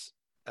previous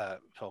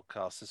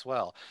podcasts as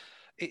well.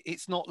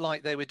 It's not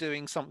like they were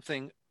doing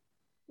something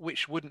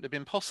which wouldn't have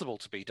been possible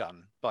to be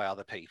done by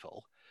other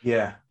people.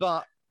 Yeah.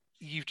 But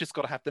you've just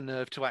got to have the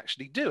nerve to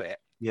actually do it.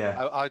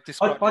 Yeah. I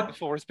described it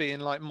before as being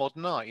like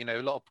modern art. You know,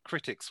 a lot of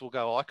critics will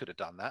go, "Oh, I could have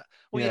done that."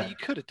 Well, yeah, you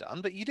could have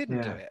done, but you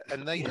didn't do it,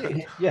 and they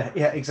did. Yeah,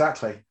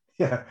 exactly.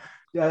 Yeah.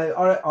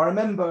 I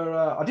remember,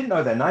 I didn't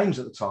know their names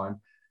at the time,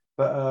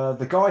 but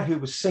the guy who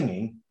was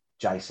singing,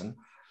 Jason,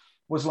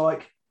 was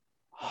like,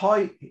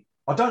 I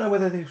don't know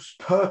whether this was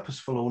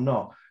purposeful or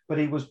not, but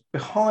he was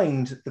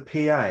behind the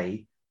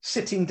PA,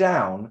 sitting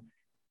down,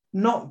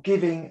 not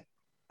giving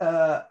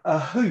a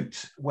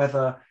hoot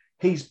whether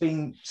he's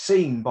been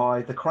seen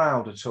by the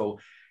crowd at all,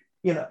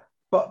 you know.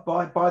 But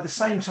by the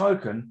same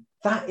token,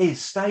 that is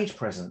stage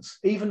presence,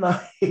 even though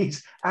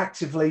he's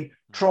actively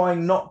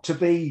trying not to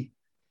be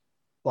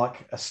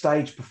like a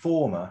stage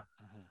performer.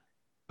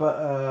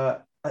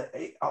 But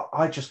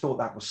I just thought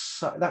that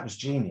was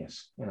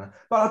genius, you know.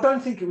 But I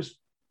don't think it was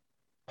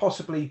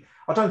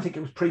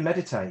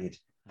premeditated.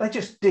 They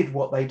just did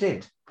what they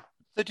did.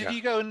 So did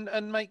you go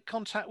and make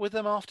contact with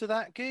them after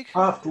that gig?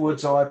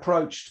 Afterwards, I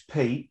approached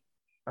Pete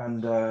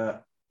and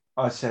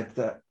I said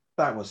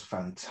that was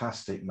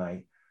fantastic,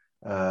 mate.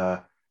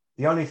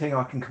 The only thing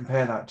I can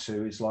compare that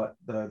to is like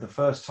the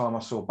first time I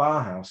saw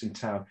Bauhaus in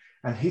town,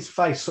 and his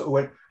face sort of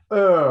went,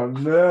 "Oh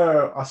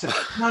no!" I said,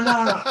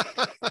 "No."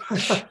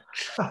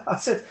 I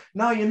said,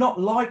 "No, you're not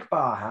like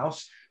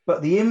Bauhaus,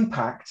 but the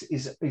impact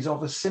is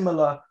of a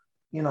similar,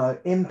 you know,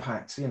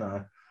 impact. You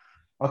know,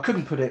 I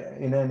couldn't put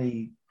it in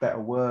any better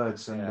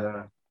words."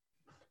 And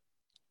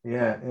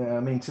I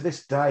mean, to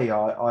this day,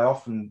 I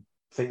often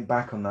think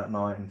back on that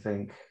night and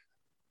think,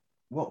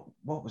 what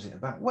was it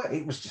about? Well,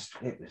 it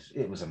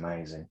was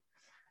amazing.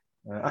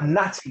 And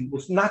Natty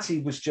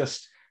was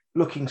just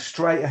looking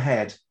straight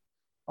ahead,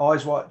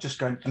 eyes wide, just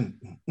going,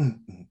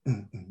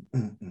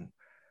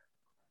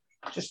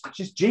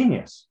 just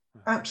genius,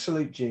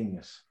 absolute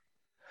genius.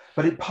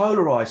 But it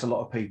polarized a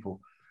lot of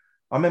people.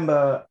 I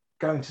remember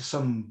going to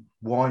some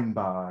wine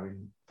bar,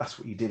 and that's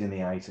what you did in the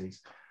 80s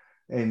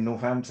in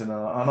Northampton,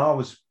 and I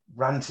was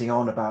ranting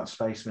on about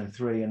Spacemen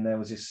 3, and there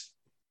was this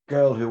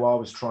girl who I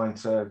was trying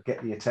to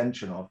get the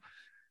attention of,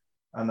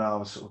 and I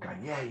was sort of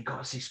going, "Yeah, you got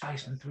to see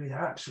Spacemen 3, they're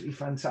absolutely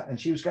fantastic." And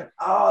she was going,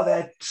 "Oh,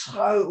 they're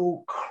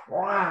total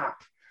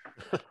crap.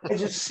 They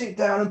just sit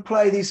down and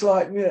play these,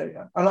 like, you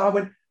know." And I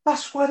went,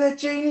 "That's why they're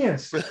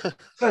genius."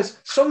 So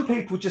some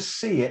people just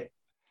see it.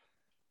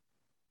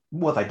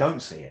 Well, they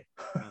don't see it.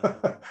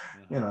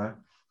 You know.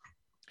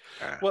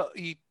 Well,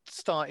 you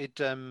started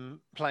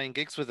playing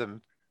gigs with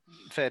them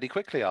fairly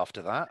quickly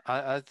after that.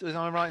 Was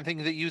I right in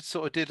thinking that you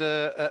sort of did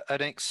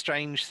an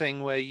exchange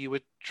thing where you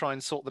would try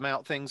and sort them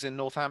out things in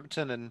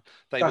Northampton, and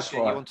they would get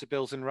you onto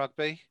bills in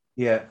Rugby?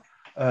 Yeah.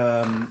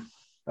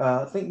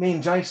 I think me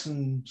and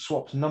Jason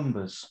swapped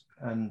numbers,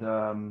 and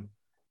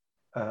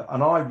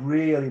I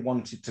really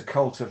wanted to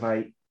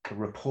cultivate a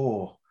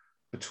rapport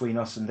between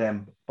us and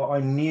them, but I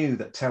knew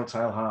that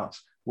Telltale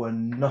Hearts were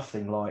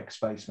nothing like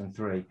Spacemen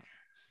 3.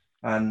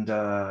 And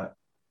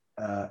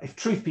if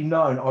truth be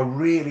known, I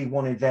really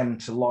wanted them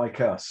to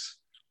like us,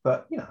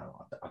 but you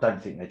know, I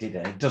don't think they did.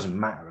 It doesn't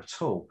matter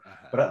at all.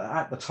 But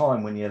at the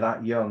time, when you're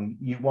that young,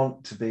 you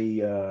want to be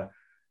you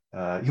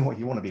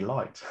want to be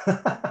liked.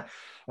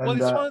 And,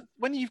 well,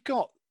 when you've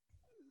got,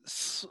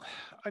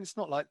 and it's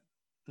not like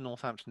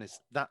Northampton is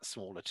that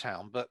small a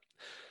town, but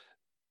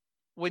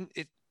when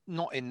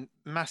not in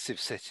massive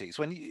cities.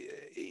 When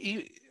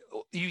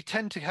you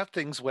tend to have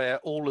things where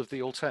all of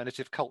the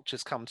alternative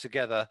cultures come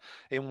together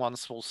in one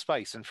small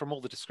space. And from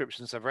all the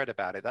descriptions I've read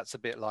about it, that's a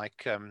bit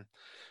like the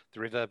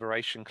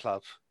Reverberation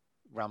Club,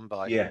 run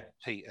by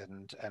Pete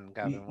and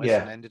Gavin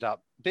Weston, ended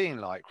up being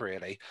like,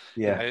 really.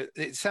 Yeah. You know,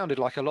 it sounded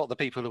like a lot of the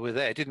people who were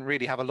there didn't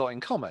really have a lot in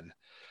common.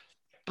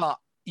 But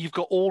you've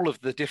got all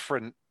of the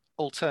different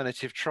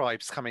alternative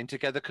tribes coming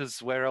together,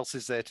 because where else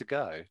is there to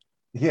go?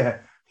 Yeah,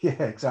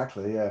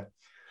 exactly. Yeah.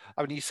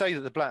 I mean, you say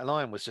that the Black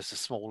Lion was just a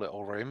small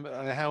little room.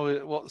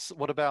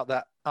 What about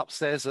that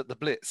upstairs at the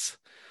Blitz,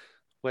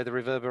 where the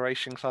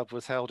Reverberation Club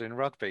was held in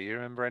Rugby? You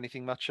remember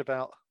anything much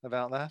about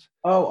that?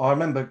 Oh, I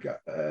remember.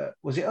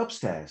 Was it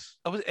upstairs?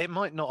 Oh, it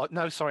might not.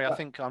 No, sorry, I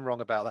think I'm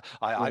wrong about that.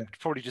 I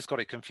probably just got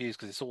it confused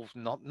because it's all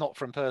not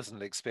from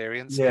personal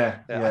experience. Yeah.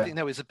 I think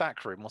there was a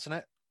back room, wasn't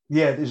it?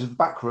 Yeah, there's a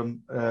back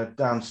room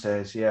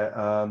downstairs. Yeah.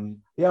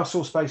 I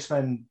saw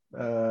Spacemen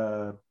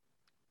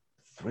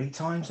 3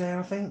 times there,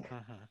 I think.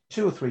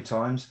 2 or 3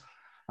 times.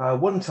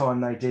 One time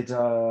they did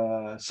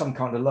Some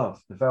Kind of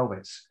Love, the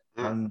Velvets,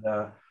 and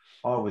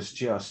I was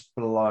just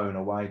blown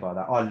away by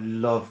that. I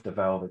love the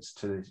Velvets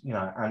and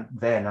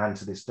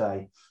to this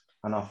day.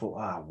 And I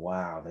thought,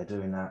 wow, they're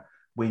doing that.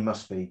 We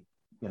must be,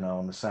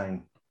 on the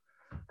same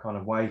kind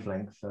of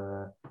wavelength.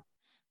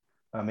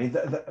 I mean,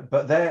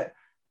 but they're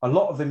a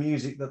lot of the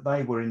music that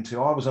they were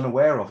into, I was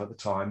unaware of at the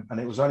time, and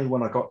it was only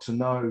when I got to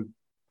know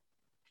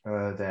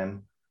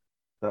them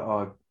that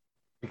I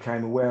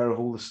became aware of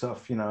all the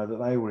stuff, that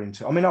they were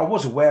into. I mean, I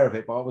was aware of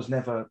it, but I was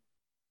never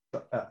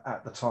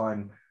at the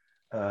time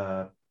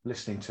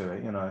listening to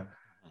it.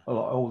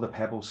 All the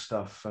Pebbles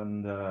stuff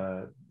and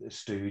the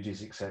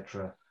Stooges,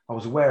 etc. I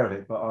was aware of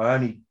it, but I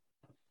only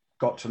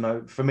got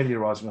to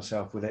familiarize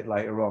myself with it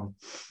later on.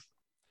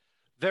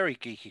 Very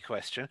geeky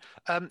question.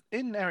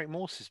 In Eric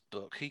Morse's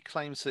book, he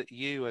claims that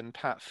you and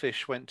Pat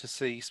Fish went to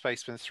see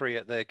Spacemen 3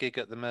 at their gig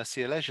at the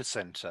Mercia Leisure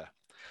Centre.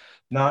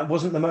 No, it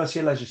wasn't the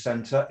Mercia Leisure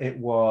Centre. It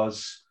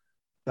was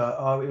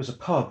it was a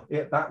pub.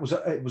 It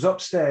was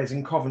upstairs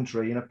in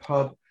Coventry in a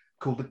pub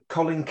called the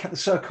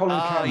Sir Colin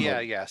Campbell.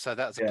 Yeah. So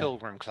that's a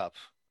Pilgrim Club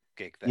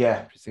gig then.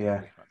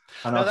 Yeah.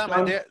 And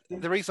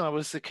the reason I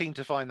was keen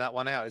to find that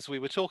one out is we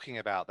were talking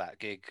about that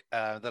gig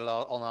on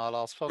our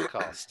last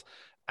podcast.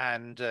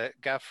 And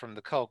Gav from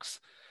the Cogs,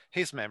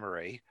 his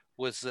memory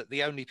was that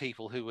the only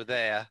people who were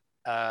there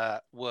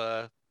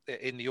were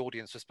in the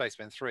audience for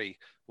Spacemen 3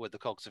 were the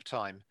Cogs of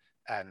Time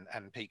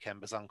and Pete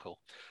Kember's uncle.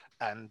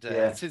 And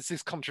since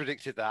this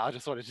contradicted that, I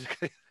just wanted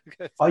to...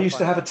 I used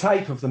to have a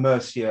tape of the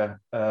Mercia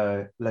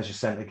Leisure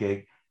Centre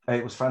gig.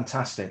 It was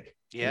fantastic.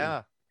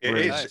 Yeah. It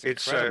is.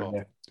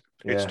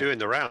 It's doing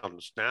the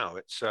rounds now.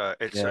 It's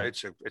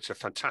a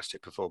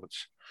fantastic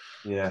performance.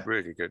 Yeah.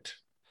 Really good.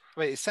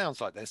 Well, it sounds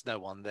like there's no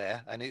one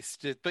there, and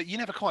but you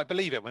never quite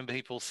believe it when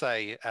people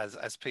say, as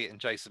Pete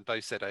and Jason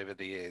both said over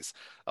the years,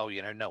 oh,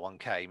 no one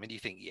came, and you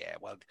think, yeah,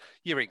 well,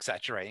 you're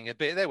exaggerating a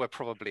bit. There were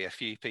probably a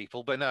few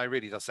people, but no, it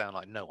really does sound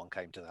like no one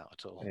came to that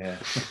at all. Yeah.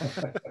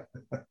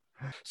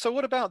 So,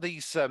 what about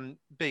these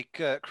big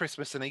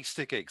Christmas and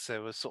Easter gigs?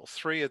 There were sort of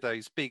 3 of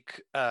those big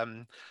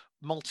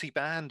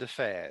multi-band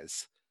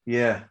affairs.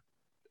 Yeah,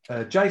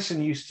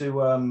 Jason used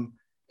to.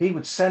 He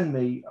would send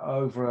me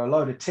over a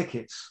load of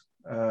tickets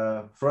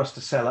for us to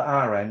sell at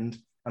our end,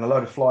 and a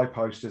load of fly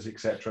posters,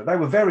 etc. They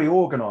were very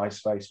organised,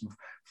 Spacemen,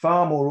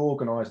 far more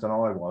organised than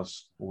I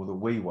was, or that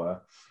we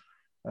were,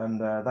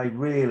 and they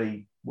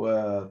really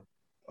were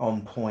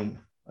on point,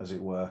 as it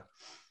were,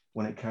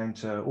 when it came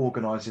to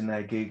organising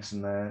their gigs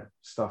and their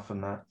stuff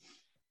and that.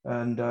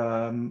 And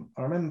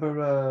I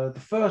remember the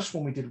first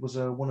one we did was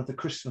one of the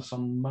Christmas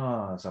on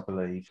Mars, I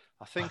believe.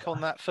 I think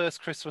on that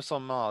first Christmas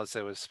on Mars,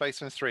 there was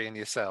Spacemen 3 and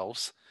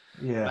yourselves.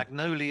 Yeah.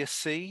 Magnolia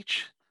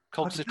Siege.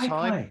 Cogs of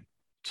Time.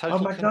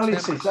 Magnolia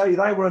Siege.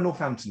 They were a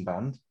Northampton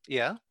band.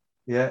 Yeah.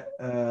 Yeah.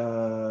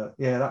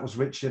 That was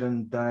Richard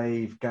and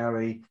Dave,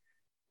 Gary.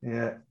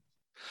 Yeah.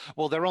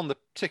 Well, they're on the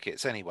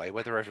tickets anyway.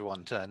 Whether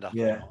everyone turned up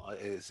or not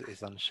is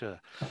unsure.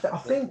 I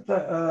think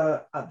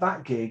that at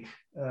that gig,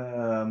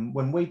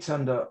 when we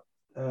turned up,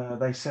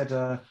 they said,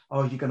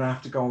 "Oh, you're going to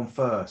have to go on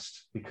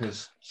first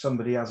because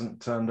somebody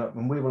hasn't turned up."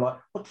 And we were like,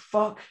 "What the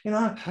fuck?"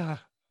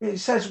 It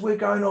says we're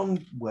going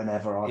on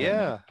whenever.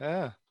 Yeah.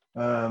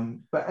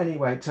 But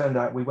anyway, it turned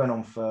out we went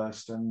on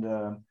first, and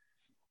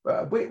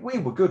we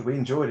were good. We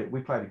enjoyed it.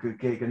 We played a good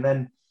gig, and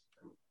then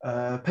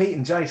Pete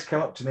and Jace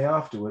came up to me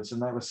afterwards,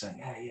 and they were saying,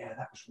 "Yeah,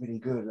 that was really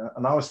good."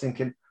 And I was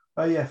thinking,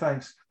 "Oh yeah,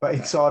 thanks." But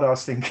inside, I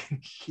was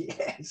thinking,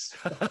 "Yes."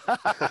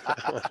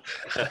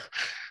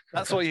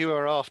 That's what you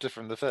were after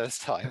from the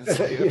first time.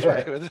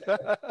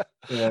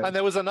 Yeah. And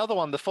there was another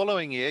one the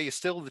following year. You're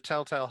still the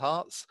Telltale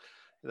Hearts.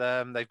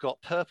 They've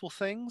got Purple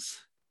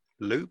Things.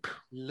 Loop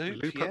yeah.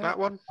 At that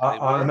one.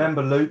 I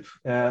remember Loop.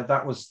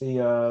 That was the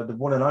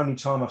one and only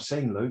time I've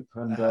seen Loop,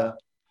 and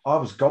I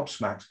was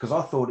gobsmacked because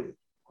I thought,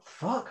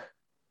 "Fuck,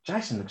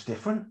 Jason looks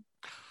different."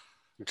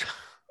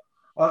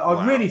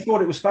 I really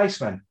thought it was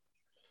Spacemen.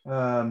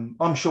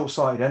 I'm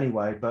short-sighted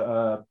anyway,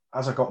 but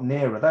as I got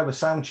nearer, they were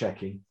sound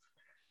checking,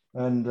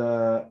 and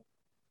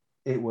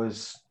it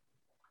was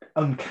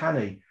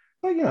uncanny.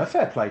 But you know,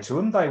 fair play to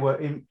them. They were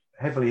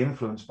heavily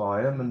influenced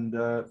by them, and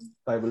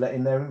they were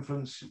letting their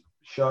influence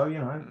show. You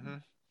know,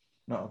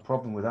 not a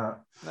problem with that.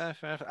 No,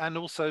 fair enough. And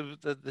also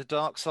the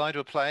Dark Side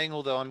were playing,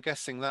 although I'm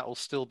guessing that will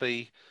still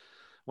be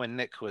when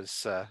Nick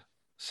was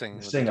singing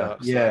The with singer, the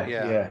Dark Side.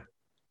 yeah.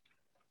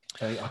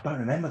 I don't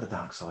remember the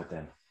Dark Side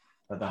then.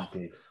 That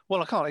big.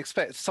 Well, I can't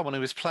expect someone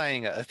who was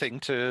playing at a thing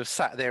to have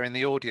sat there in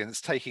the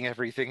audience taking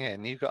everything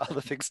in. You've got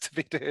other things to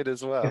be doing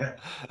as well. Yeah.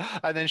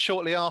 And then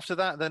shortly after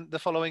that, then the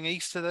following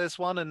Easter, there's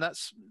one, and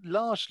that's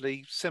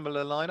largely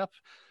similar lineup.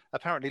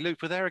 Apparently,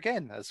 Luke were there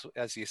again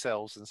as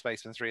yourselves and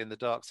Spaceman 3 and the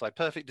Dark Side.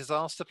 Perfect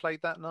Disaster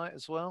played that night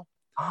as well.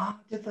 Ah,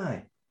 did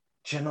they?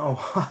 Do you know,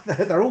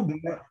 they're all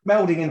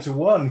melding into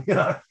one, you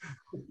know.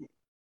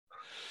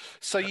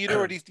 So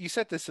you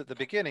said this at the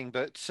beginning,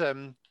 but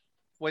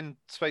when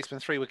Spaceman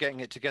 3 were getting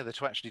it together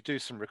to actually do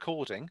some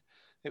recording,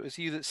 it was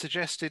you that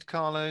suggested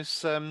Carlo's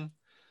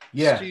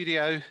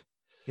studio.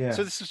 Yeah.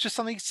 So this was just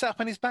something he set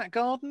up in his back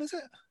garden, is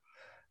it?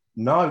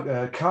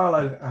 No,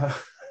 Carlo.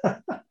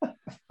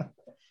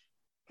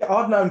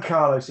 I'd known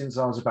Carlo since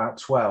I was about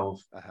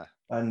 12,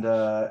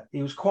 and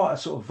he was quite a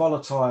sort of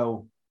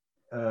volatile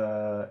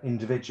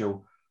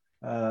individual.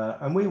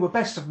 And we were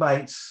best of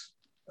mates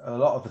a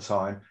lot of the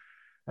time.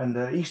 And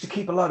he used to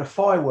keep a load of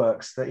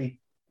fireworks that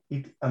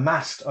he'd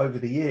amassed over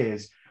the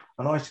years.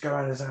 And I used to go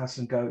around his house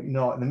and go, you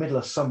know, in the middle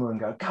of summer and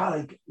go,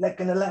 Carly,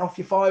 gonna let off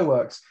your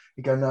fireworks.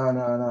 He'd go,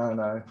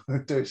 no,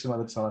 do it some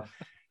other time.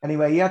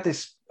 Anyway, he had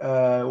this,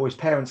 or his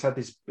parents had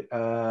this,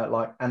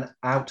 like an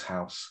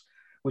outhouse,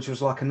 which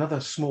was like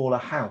another smaller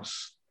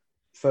house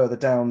further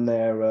down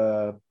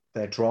their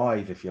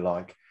drive, if you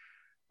like.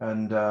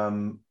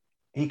 And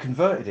he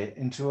converted it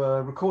into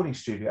a recording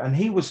studio. And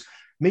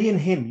me and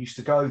him used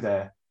to go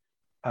there.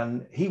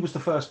 And he was the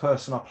first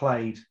person I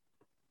played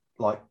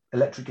like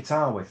electric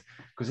guitar with,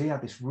 because he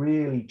had this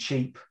really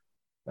cheap,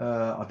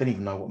 I didn't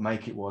even know what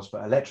make it was,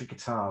 but electric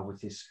guitar with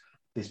this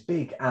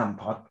big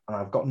amp. And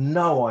I've got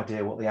no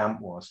idea what the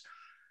amp was,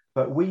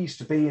 but we used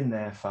to be in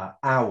there for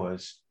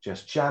hours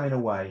just jamming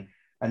away.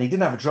 And he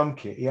didn't have a drum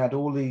kit. He had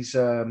all these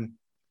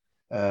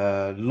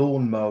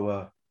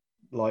lawnmower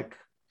like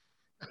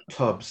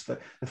tubs, the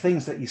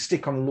things that you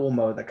stick on a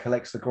lawnmower that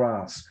collects the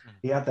grass.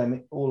 He had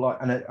them all, like,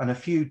 and a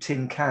few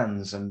tin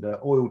cans and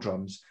oil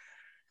drums,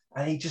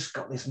 and he just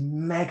got this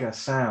mega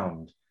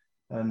sound.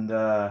 And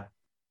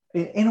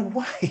in a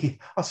way,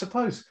 I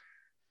suppose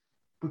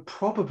we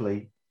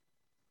probably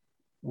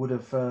would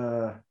have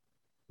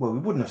we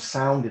wouldn't have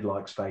sounded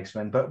like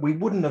Spacemen, but we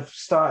wouldn't have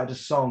started a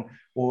song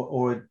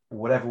or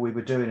whatever we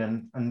were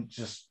doing and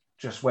just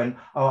went,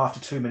 oh, after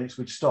 2 minutes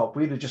we'd stop.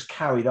 We'd have just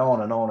carried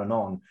on and on and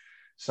on.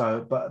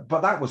 So, but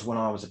that was when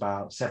I was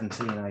about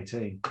 17,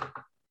 18.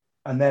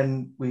 And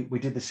then we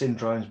did the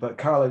Syndromes, but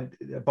Carlo,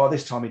 by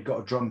this time he'd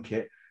got a drum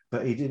kit,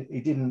 but he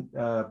didn't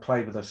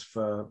play with us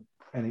for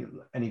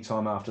any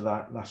time after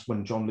that. That's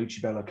when John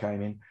Lucibello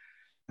came in.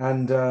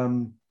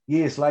 And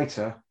years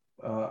later,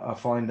 I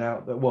find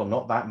out that, well,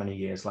 not that many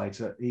years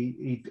later,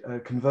 he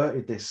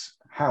converted this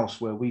house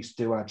where we used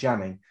to do our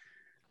jamming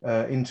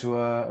into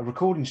a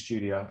recording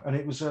studio. And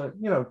it was a,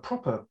 you know,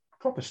 proper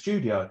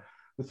studio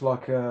with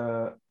like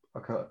a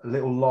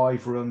little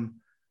live room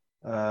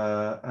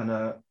and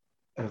a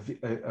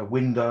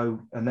window,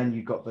 and then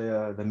you got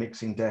the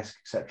mixing desk,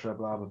 etc.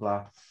 Blah blah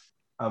blah.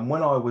 And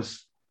when I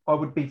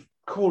would be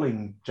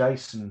calling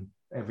Jason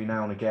every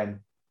now and again,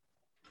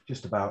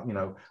 just about, you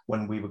know,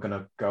 when we were going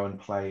to go and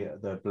play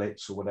at the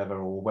Blitz or whatever,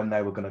 or when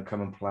they were going to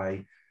come and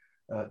play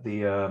at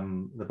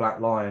the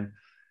Black Lion.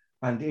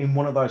 And in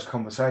one of those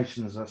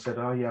conversations, I said,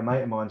 "Oh yeah, a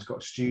mate of mine's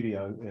got a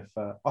studio. If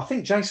I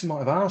think Jason might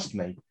have asked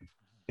me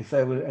if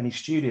there were any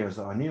studios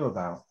that I knew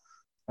about."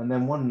 And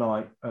then one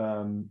night,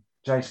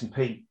 Jason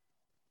Pete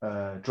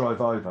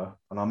drove over,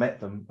 and I met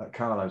them at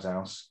Carlo's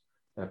house,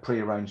 a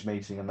pre-arranged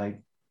meeting, and they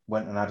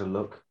went and had a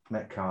look,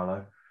 met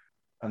Carlo.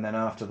 And then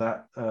after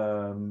that,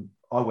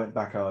 I went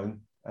back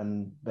home,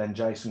 and then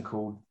Jason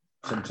called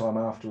sometime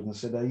afterward and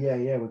said,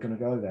 yeah, we're going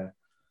to go there.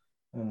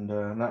 And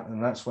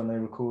that's when they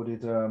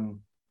recorded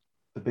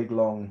the big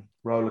long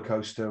roller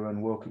coaster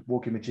and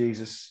Walking with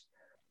Jesus.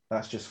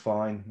 That's Just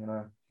Fine, you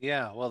know.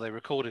 Yeah, well, they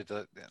recorded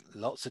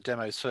lots of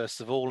demos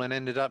first of all, and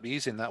ended up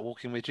using that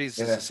Walking with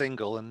Jesus as a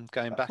single and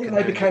going back. I think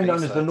they became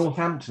known as the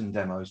Northampton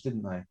demos,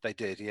 didn't they? They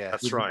did, yeah.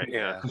 That's right,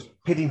 yeah.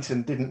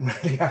 Piddington didn't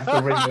really have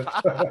the ring.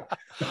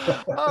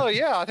 Oh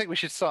yeah, I think we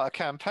should start a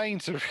campaign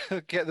to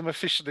get them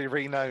officially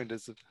renowned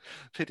as the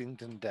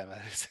Piddington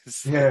demos.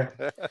 Yeah.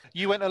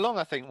 You went along,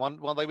 I think,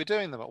 while they were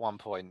doing them at one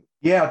point.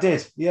 Yeah, I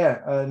did. Yeah,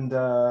 and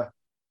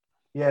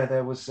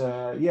there was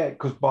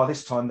because by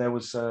this time there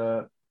was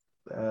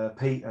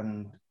Pete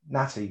and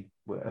Natty.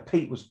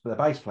 Pete was the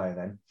bass player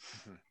then.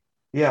 Mm-hmm.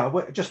 Yeah,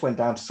 I just went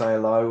down to say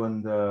hello,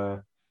 and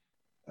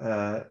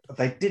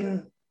they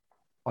didn't.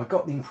 I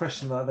got the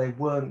impression that they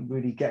weren't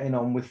really getting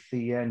on with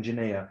the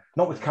engineer.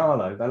 Not with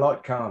Carlo. They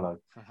liked Carlo,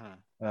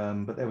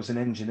 but there was an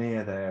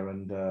engineer there,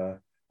 and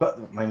but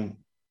I mean,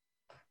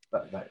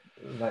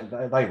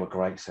 They were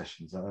great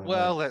sessions.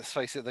 Well, let's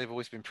face it, they've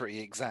always been pretty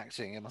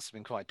exacting. It must have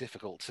been quite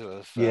difficult to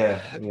have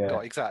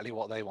got exactly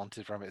what they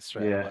wanted from it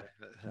straight away.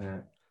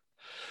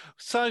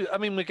 So, I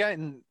mean, we're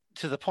getting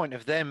to the point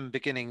of them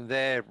beginning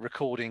their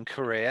recording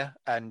career,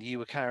 and you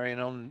were carrying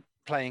on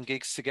playing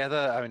gigs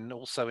together. I mean,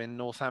 also in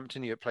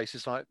Northampton, you at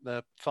places like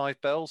the Five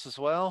Bells as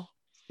well.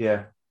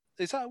 Yeah.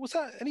 Was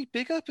that any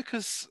bigger?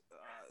 Because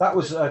that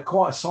was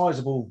quite a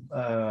sizable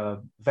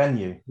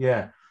venue.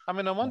 Yeah. I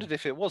mean, I wondered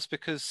if it was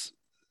because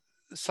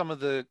some of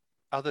the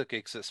other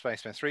gigs that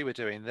Spacemen 3 were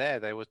doing there,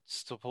 they were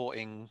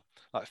supporting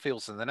like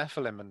Fields and the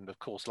Nephilim, and of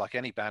course, like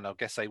any band, I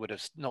guess they would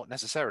have not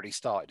necessarily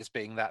started as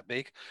being that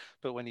big,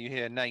 but when you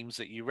hear names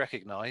that you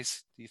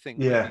recognise, you think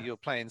maybe you're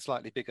playing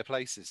slightly bigger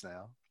places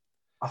now.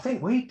 I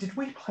think we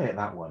play at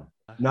that one.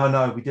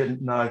 No, we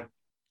didn't. No,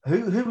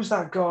 who was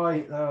that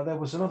guy? There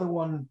was another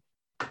one.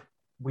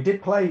 We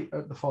did play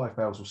at the Five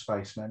Bells with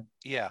Spacemen.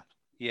 Yeah,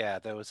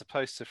 there was a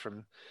poster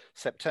from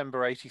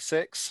September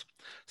 '86.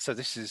 So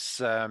this is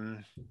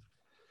going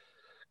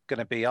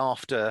to be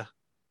after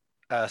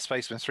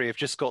Spacemen 3 have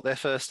just got their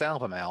first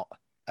album out.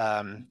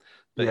 But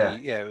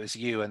it was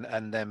you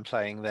and them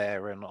playing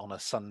there and on a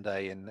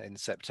Sunday in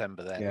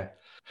September then. Yeah.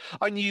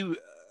 I knew,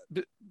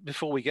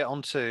 before we get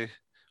on to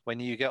when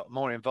you got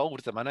more involved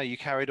with them, I know you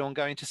carried on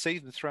going to see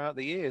them throughout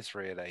the years,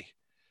 really.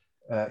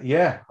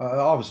 I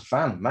was a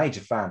fan,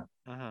 major fan.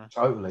 Mm-hmm.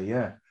 Totally,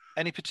 yeah.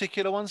 Any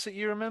particular ones that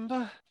you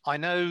remember? I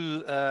know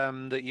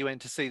that you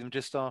went to see them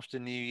just after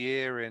New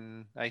Year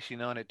in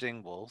 '89 at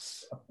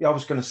Dingwalls. Yeah, I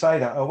was going to say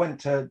that. I went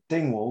to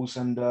Dingwalls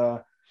and I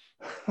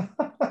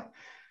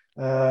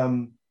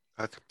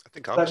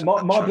think I was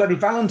My Bloody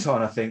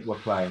Valentine, I think, were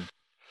playing.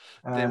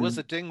 There was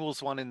a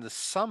Dingwalls one in the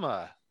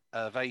summer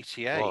of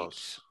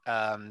 '88.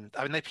 I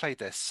mean, they played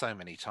there so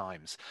many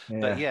times.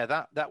 But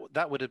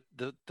that would have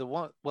the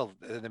one. Well,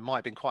 there might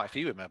have been quite a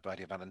few in My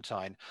Bloody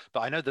Valentine,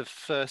 but I know the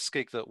first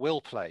gig that Will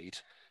played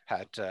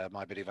had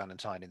My Bloody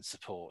Valentine in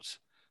support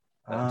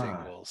at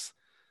Dingwalls.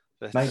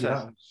 But,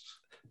 but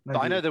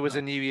I know there was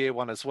a New Year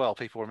one as well.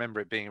 People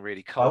remember it being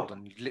really cold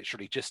and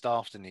literally just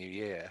after New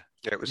Year.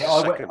 Yeah, it was.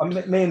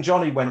 Me and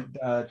Johnny went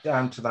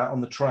down to that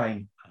on the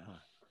train.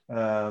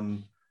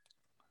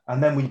 And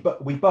then we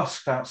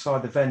busked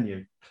outside the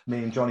venue,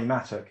 me and Johnny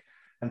Mattock,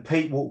 and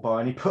Pete walked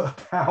by and he put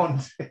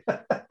 £1.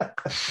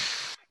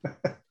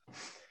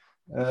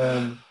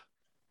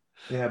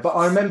 But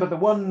I remember the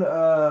one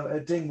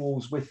at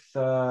Dingwalls with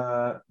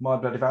My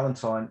Bloody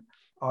Valentine.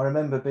 I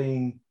remember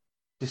being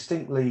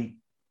distinctly,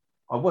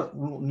 I was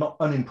not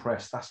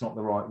unimpressed, that's not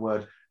the right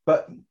word,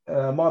 but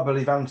My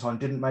Bloody Valentine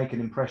didn't make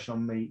an impression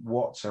on me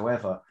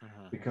whatsoever,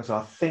 because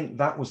I think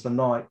that was the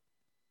night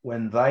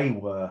when they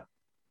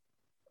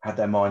had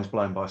their minds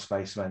blown by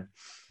Spacemen.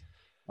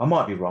 I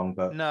might be wrong,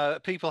 but no,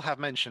 people have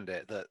mentioned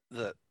it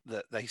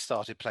that they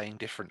started playing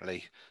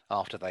differently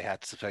after they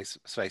had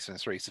Spacemen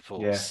 3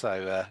 support. Yeah.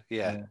 So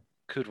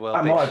could well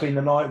that be. Might have been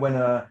the night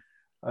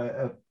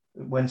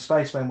when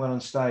Spacemen went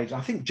on stage. I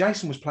think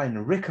Jason was playing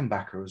the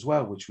Rickenbacker as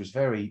well, which was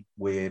very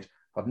weird.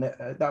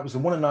 That was the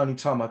one and only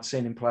time I'd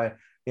seen him play.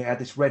 He had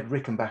this red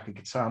Rickenbacker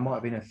guitar. It might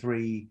have been a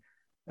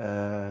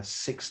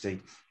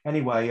 360.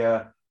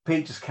 Anyway,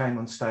 Pete just came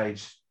on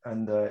stage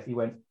and he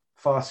went,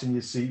 "Fasten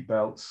your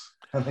seatbelts,"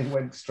 and then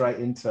went straight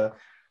into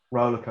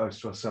Roller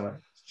Coaster or something.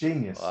 It's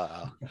genius.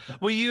 Wow.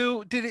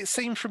 Did it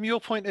seem from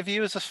your point of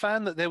view as a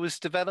fan that there was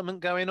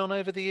development going on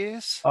over the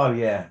years? Oh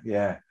yeah,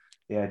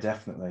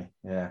 definitely,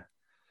 yeah.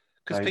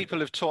 Because people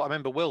have talked. I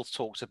remember Will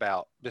talked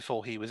about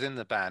before he was in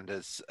the band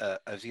as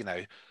you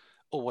know,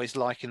 always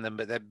liking them,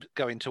 but they're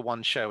going to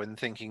one show and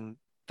thinking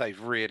they've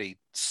really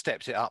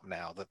stepped it up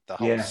now. That the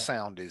whole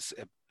sound is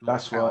more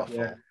powerful. Right.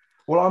 Yeah.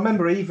 Well, I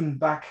remember even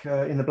back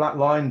in the Black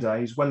Lion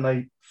days when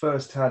they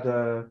first had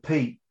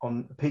Pete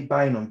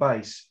Bain on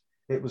bass.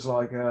 It was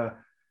like I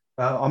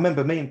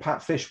remember me and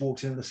Pat Fish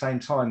walked in at the same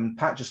time, and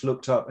Pat just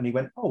looked up and he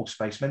went, "Oh,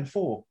 Spacemen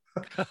 4,"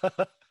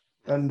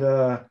 and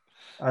that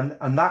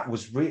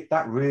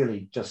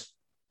really just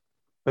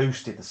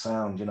boosted the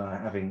sound. You know,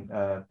 having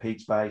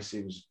Pete's bass,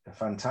 it was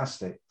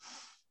fantastic.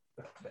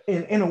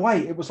 In a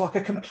way, it was like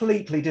a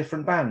completely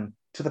different band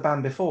to the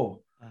band before.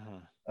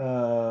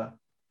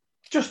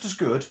 Just as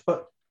good,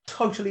 but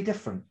totally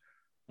different.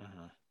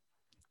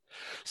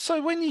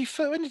 So when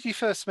did you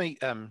first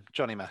meet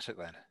Johnny Mattock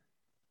then?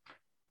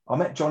 I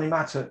met Johnny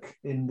Mattock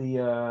in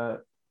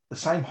the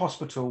same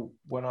hospital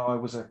when I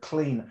was a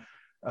cleaner.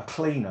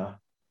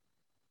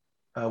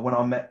 When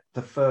I met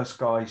the first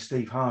guy,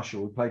 Steve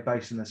Harshall, who played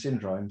bass in the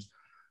Syndromes.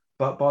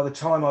 But by the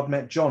time I'd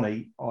met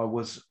Johnny, I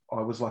was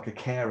like a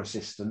care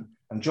assistant,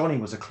 and Johnny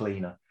was a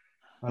cleaner.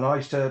 And I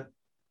used to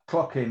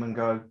clock him and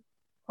go,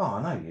 "Oh,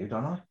 I know you,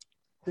 don't I?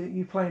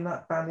 You playing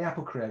that band, The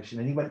Apple Creation?"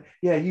 And he went,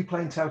 "Yeah, you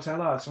playing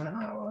Telltale Arts?" I went,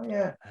 "Oh, well,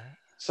 yeah."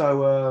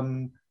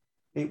 So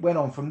it went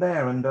on from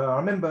there. And I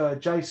remember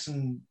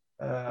Jason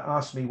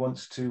asked me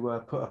once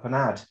to put up an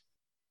ad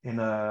in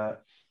a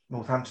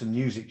Northampton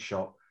music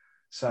shop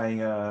saying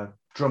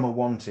drummer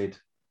wanted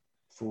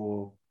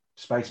for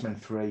Spacemen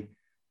 3.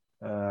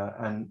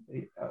 and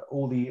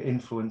all the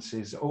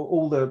influences,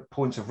 all the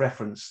points of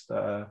reference.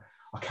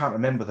 I can't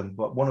remember them,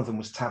 but one of them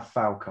was Tav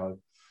Falco,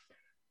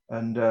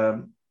 and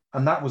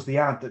that was the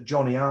ad that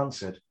Johnny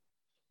answered,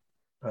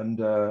 and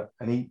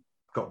he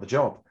got the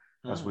job,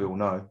 as we all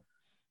know.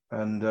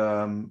 And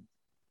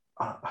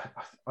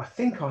I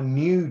think I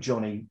knew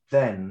Johnny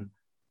then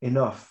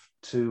enough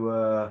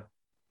to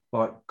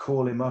like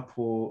call him up,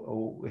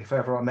 or if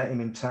ever I met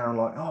him in town,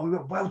 like,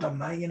 oh, well done,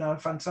 mate, you know,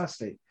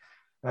 fantastic.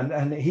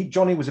 And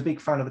Johnny was a big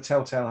fan of the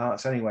Telltale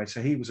Hearts anyway,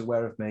 so he was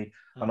aware of me,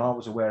 and I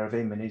was aware of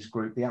him and his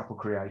group, the Apple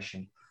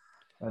Creation.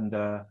 And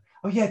oh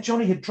yeah,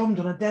 Johnny had drummed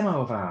on a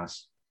demo of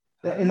ours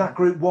in that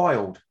group,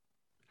 Wild.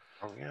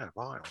 Oh yeah,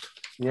 Wild.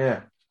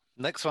 Yeah.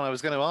 Next one I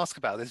was going to ask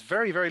about. There's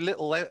very, very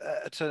little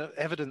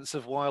evidence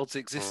of Wild's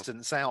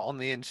existence out on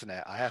the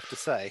internet, I have to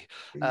say.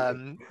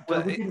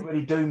 But we didn't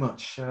really do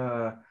much.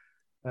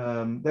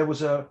 There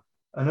was an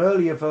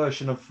earlier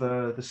version of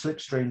the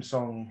Slipstream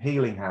song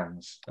 "Healing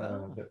Hands"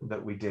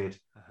 that we did,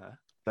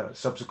 that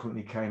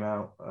subsequently came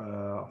out.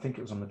 I think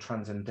it was on the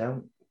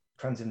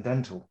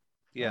Transcendental.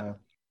 Yeah,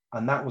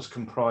 and that was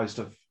comprised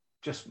of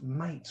just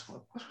mates.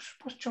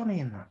 Was Johnny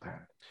in that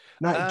band?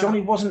 No,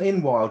 Johnny wasn't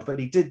in Wild, but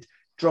he did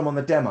drum on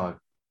the demo.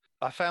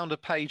 I found a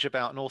page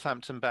about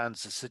Northampton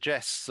bands that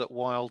suggests that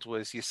Wild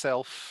was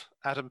yourself,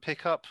 Adam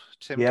Pickup,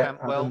 Tim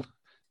Cantwell,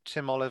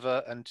 Tim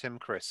Oliver, and Tim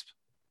Crisp.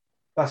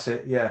 That's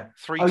it, yeah.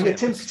 Three. Yeah,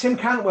 Tim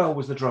Cantwell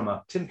was the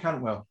drummer. Tim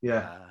Cantwell,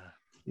 yeah.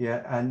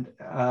 Yeah, and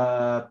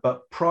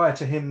but prior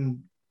to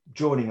him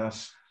joining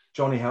us,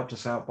 Johnny helped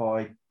us out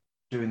by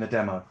doing the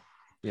demo.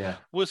 Yeah.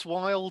 Was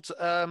Wild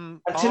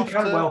and Tim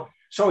Cantwell,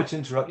 sorry to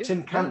interrupt, yeah,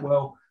 Tim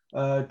Cantwell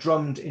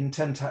drummed in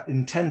Telltale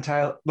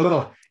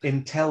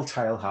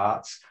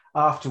Hearts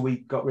after we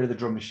got rid of the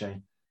drum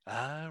machine.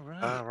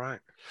 Right.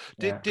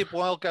 Did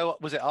Wild go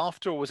up? Was it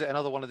after, or was it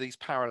another one of these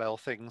parallel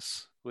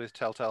things with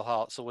Telltale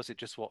Hearts, or was it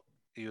just what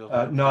you?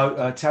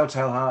 No,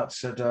 Telltale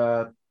Hearts had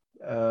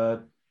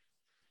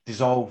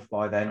dissolved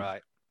by then,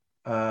 right?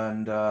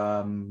 And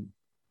I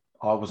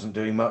wasn't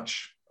doing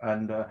much,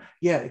 and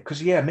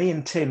me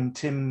and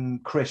Tim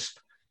Crisp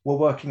were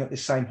working at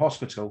this same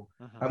hospital,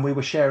 and we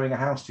were sharing a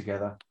house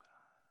together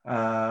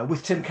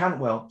with Tim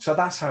Cantwell. So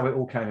that's how it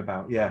all came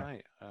about. Yeah,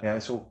 right. Yeah,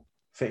 it's all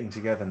fitting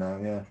together now.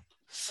 Yeah.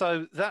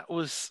 So that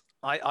was,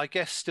 I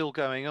guess, still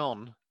going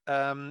on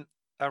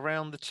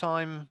around the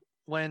time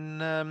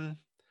when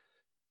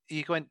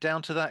you went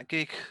down to that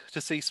gig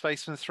to see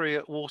Spacemen 3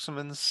 at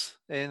Waterman's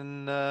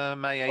in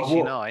May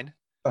 '89.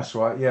 That's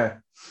right, yeah.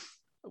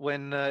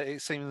 When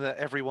it seemed that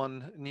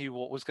everyone knew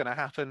what was going to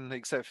happen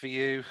except for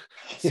you,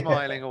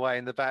 smiling away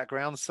in the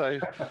background. So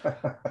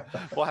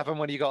what happened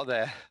when you got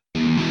there?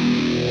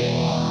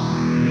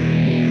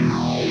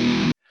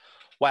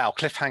 Wow,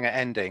 cliffhanger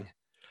ending.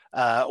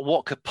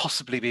 What could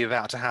possibly be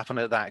about to happen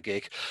at that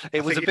gig?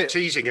 It was a bit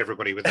teasing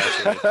everybody with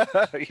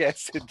that.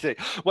 Yes, indeed.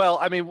 Well,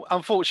 I mean,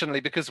 unfortunately,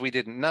 because we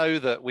didn't know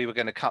that we were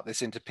going to cut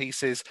this into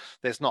pieces,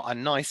 there's not a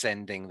nice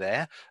ending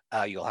there.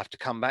 You'll have to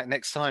come back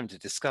next time to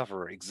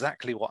discover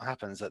exactly what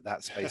happens at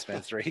that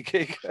Spacemen 3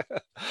 gig.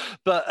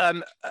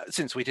 But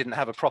since we didn't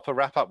have a proper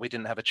wrap up, we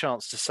didn't have a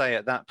chance to say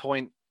at that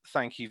point,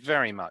 thank you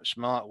very much,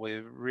 Mark. We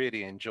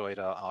really enjoyed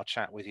our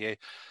chat with you.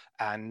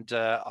 And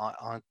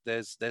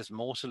there's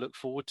more to look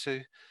forward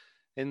to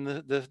in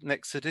the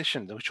next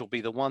edition, which will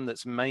be the one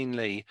that's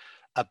mainly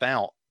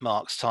about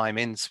Mark's time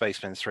in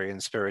Spacemen 3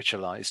 and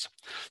Spiritualized.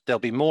 There'll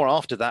be more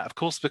after that, of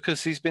course,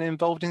 because he's been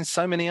involved in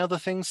so many other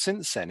things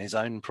since then, his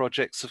own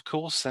projects, of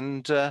course,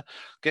 and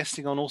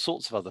guesting on all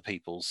sorts of other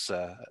people's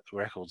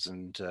records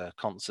and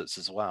concerts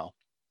as well.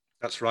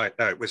 That's right.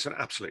 No, it was an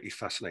absolutely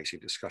fascinating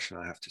discussion,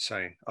 I have to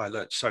say. I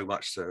learned so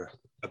much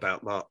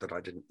about Mark that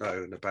I didn't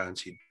know, and the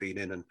bands he'd been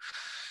in and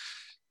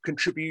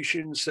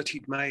contributions that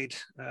he'd made.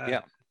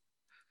 Yeah,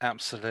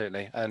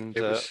 absolutely. And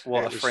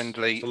what a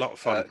friendly, a lot of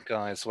fun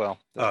guy as well.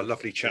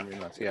 Lovely chap. Really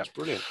nice. Yeah,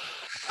 brilliant.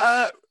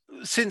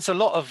 Since a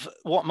lot of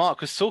what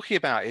Mark was talking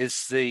about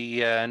is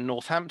the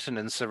Northampton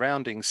and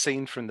surrounding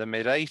scene from the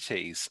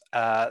mid-'80s,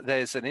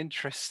 there's an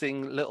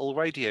interesting little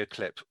radio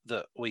clip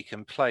that we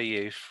can play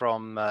you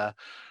from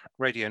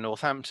Radio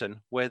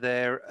Northampton, where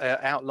they're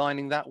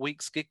outlining that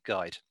week's gig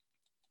guide.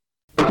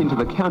 Into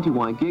the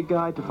county-wide gig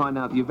guide to find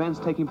out the events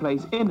taking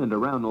place in and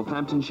around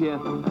Northamptonshire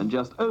and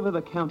just over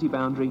the county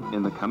boundary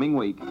in the coming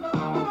week.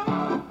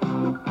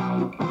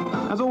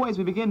 As always,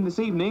 we begin this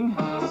evening,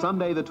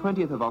 Sunday the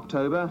 20th of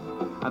October,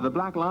 at the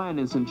Black Lion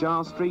in St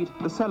Giles Street.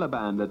 The Cellar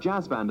Band, a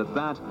jazz band at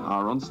that,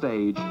 are on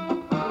stage.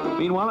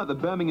 Meanwhile, at the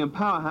Birmingham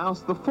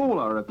Powerhouse, the Fall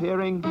are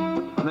appearing,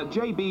 and at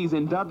JB's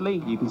in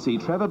Dudley, you can see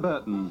Trevor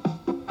Burton.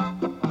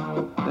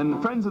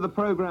 Then friends of the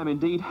programme,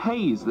 indeed,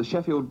 Hayes, the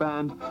Sheffield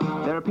band,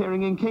 they're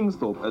appearing in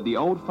Kingsthorpe at the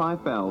Old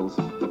Five Bells.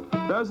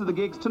 Those are the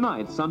gigs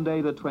tonight,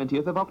 Sunday the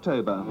 20th of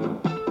October.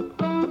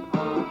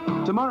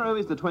 Tomorrow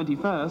is the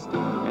 21st,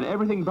 and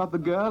Everything But the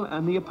Girl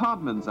and the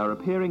Apartments are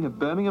appearing at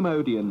Birmingham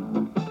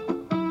Odeon.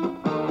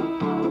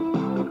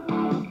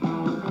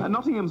 At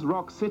Nottingham's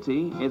Rock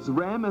City, it's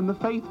Rem and the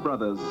Faith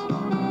Brothers.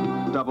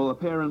 Double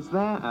appearance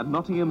there at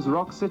Nottingham's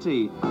Rock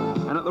City.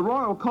 And at the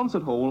Royal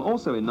Concert Hall,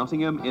 also in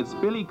Nottingham, it's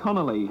Billy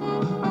Connolly.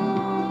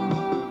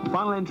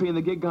 Final entry in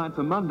the gig guide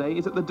for Monday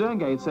is at the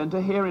Derngate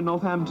Centre here in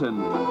Northampton.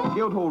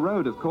 Guildhall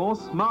Road, of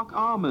course. Mark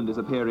Almond is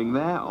appearing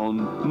there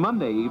on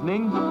Monday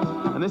evening.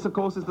 And this, of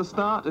course, is the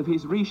start of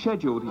his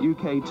rescheduled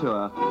UK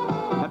tour.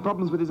 Had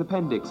problems with his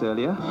appendix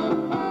earlier.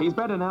 He's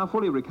better now,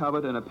 fully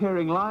recovered, and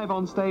appearing live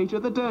on stage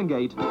at the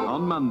Derngate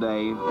on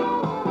Monday.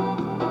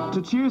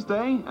 To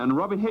Tuesday, and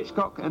Robin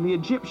Hitchcock and the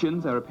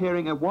Egyptians are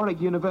appearing at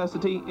Warwick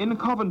University in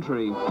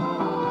Coventry.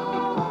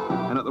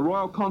 And at the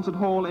Royal Concert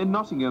Hall in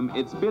Nottingham,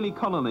 it's Billy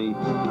Connolly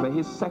for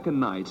his second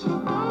night.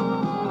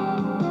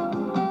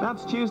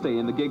 That's Tuesday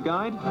in the gig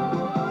guide.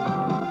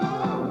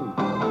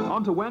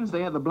 On to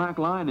Wednesday at the Black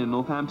Lion in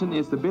Northampton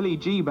is the Billy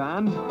G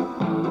Band.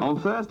 On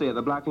Thursday at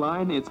the Black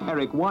Lion, it's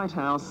Eric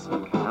Whitehouse.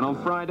 And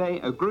on Friday,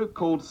 a group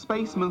called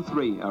Spacemen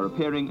 3 are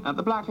appearing at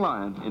the Black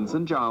Lion in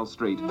St Giles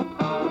Street.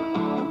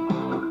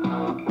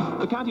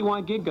 The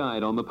county-wide gig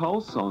guide on the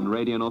Pulse on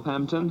Radio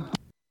Northampton.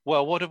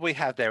 Well, what have we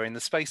had there in the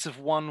space of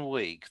 1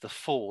 week? The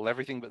Fall,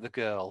 Everything But the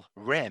Girl,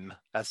 REM,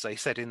 as they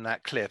said in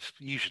that clip,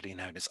 usually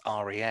known as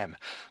REM,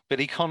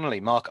 Billy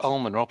Connolly, Mark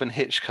Ullman, Robin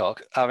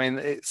Hitchcock. I mean,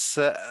 it's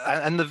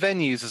and the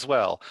venues as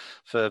well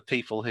for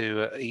people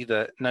who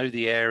either know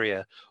the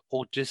area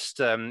or just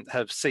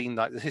have seen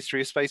like the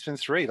history of Spacemen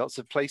 3. Lots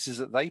of places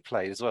that they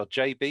played as well.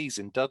 JB's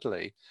in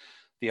Dudley,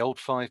 the old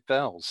Five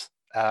Bells,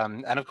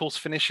 and of course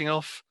finishing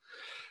off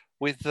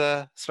with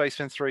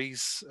Spacemen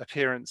 3's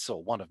appearance,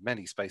 or one of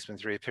many Spacemen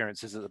 3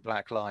 appearances at the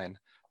Black Lion.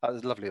 That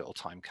was a lovely little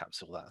time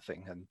capsule, that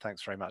thing. And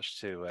thanks very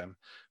much to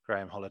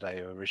Graham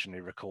Holliday, who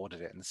originally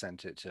recorded it and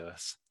sent it to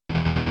us.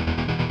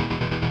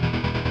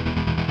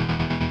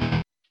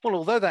 Well,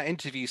 although that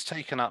interview's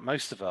taken up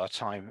most of our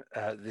time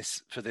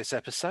for this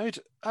episode,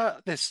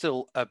 there's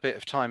still a bit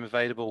of time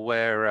available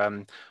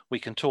where we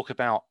can talk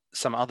about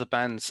some other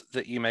bands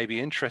that you may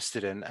be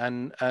interested in.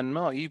 And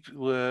Mark, you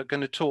were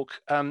going to talk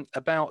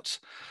about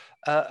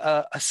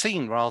a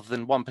scene rather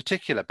than one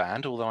particular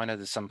band, although I know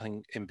there's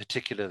something in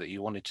particular that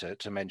you wanted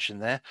to mention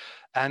there.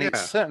 And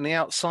it's certainly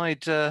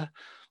outside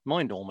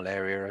my normal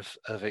area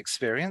of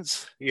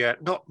experience. Yeah,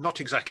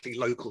 not exactly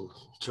local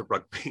to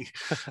rugby.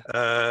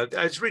 I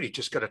was really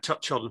just going to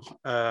touch on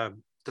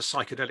the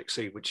psychedelic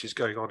scene, which is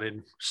going on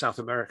in South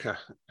America,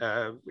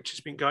 which has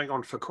been going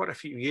on for quite a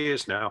few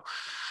years now.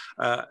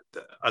 A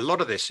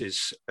lot of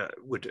this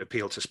would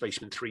appeal to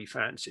Spacemen 3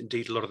 fans.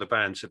 Indeed, a lot of the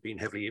bands have been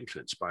heavily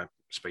influenced by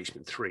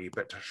Spacemen 3,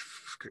 but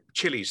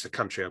Chile's the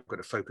country I'm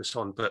going to focus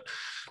on, but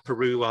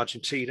Peru,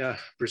 Argentina,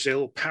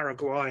 Brazil,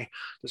 Paraguay,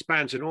 there's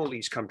bands in all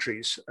these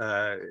countries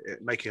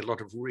making a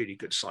lot of really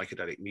good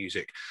psychedelic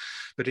music.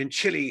 But in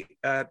Chile,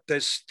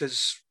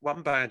 there's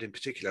one band in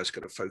particular I was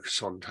going to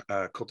focus on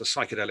called the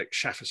Psychedelic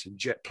Chaffers and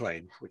Jet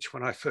Plane, which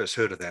when I first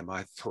heard of them,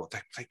 I thought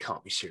they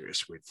can't be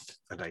serious with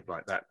a name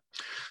like that.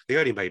 They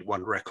only made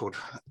one record.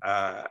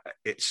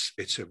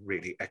 It's a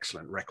really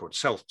excellent record,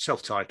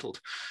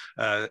 self-titled.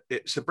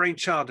 It's the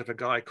brainchild of a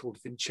guy called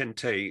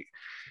Vicente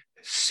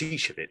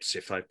Sichowitz,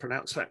 if I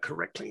pronounce that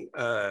correctly,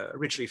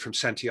 originally from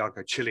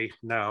Santiago, Chile,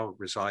 now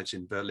resides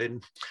in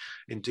Berlin.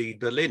 Indeed,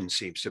 Berlin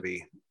seems to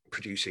be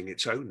producing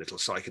its own little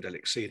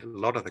psychedelic scene. A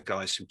lot of the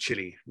guys from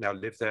Chile now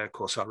live there. Of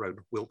course, our own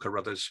Will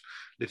Carruthers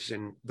lives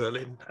in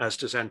Berlin, as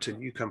does Anton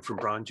Newcombe from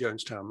Brian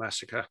Jonestown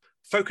Massacre.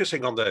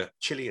 Focusing on the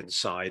Chilean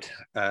side,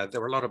 there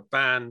are a lot of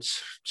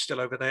bands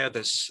still over there.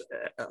 There's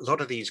a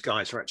lot of these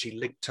guys are actually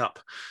linked up,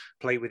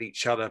 play with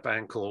each other. A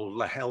band called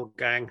La Hell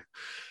Gang,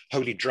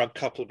 Holy Drug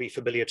Cup will be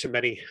familiar to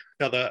many.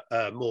 Another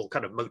more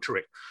kind of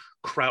motoric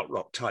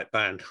krautrock type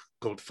band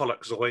called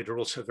Volkszoid are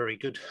also very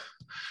good.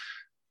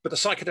 But the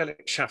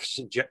Psychedelic Chaffers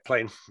and Jet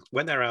Plane,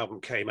 when their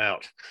album came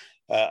out,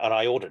 and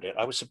I ordered it,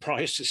 I was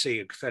surprised to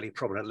see fairly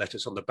prominent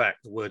letters on the back,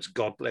 the words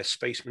 "God Bless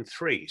Spacemen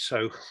 3."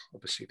 So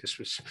obviously this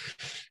was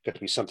going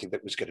to be something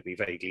that was going to be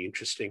vaguely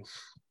interesting.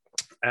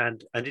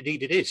 And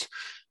indeed it is.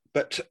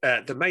 But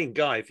the main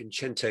guy,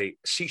 Vicente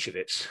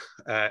Sichowitz,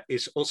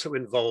 is also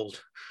involved.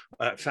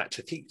 In fact,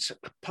 I think he's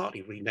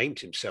partly renamed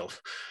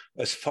himself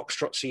as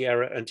Foxtrot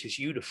Sierra and his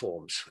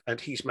Uniforms. And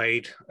he's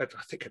made, I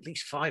think, at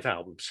least 5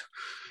 albums.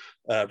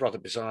 Rather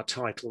bizarre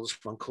titles,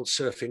 one called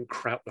Surfing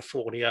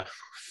California,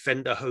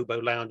 Fender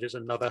Hobo Lounge is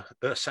another,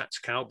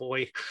 Ersatz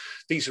Cowboy.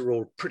 These are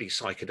all pretty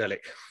psychedelic,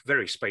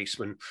 very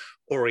spaceman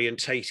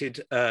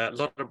orientated. A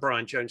lot of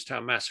Brian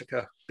Jonestown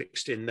Massacre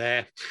mixed in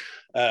there.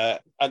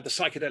 And the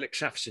Psychedelic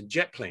Chaffers and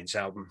Jet Planes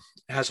album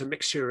has a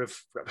mixture of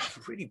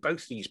really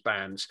both these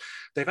bands.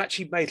 They've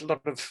actually made a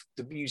lot of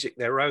the music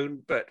their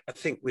own, but I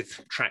think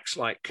with tracks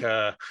like,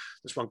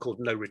 there's one called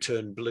No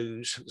Return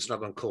Blues, there's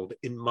another one called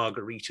In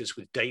Margaritas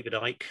with David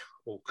Icke,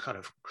 all kind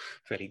of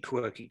fairly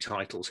quirky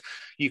titles.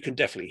 You can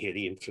definitely hear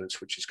the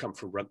influence which has come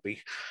from rugby.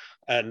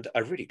 And I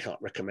really can't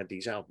recommend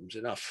these albums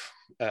enough.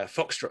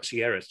 Foxtrot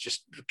Sierras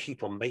just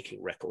keep on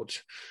making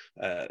records.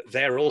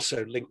 They're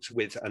also linked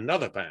with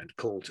another band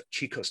called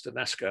Chicos de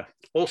Nazca,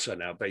 also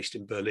now based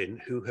in Berlin,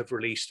 who have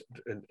released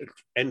an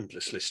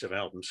endless list of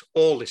albums.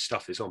 All this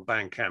stuff is on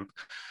Bandcamp.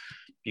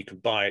 You can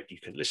buy it, you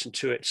can listen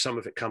to it. Some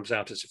of it comes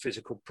out as a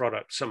physical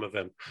product. Some of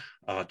them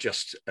are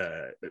just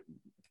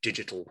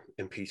digital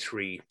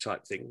MP3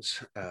 type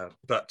things,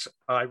 but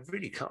I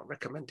really can't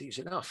recommend these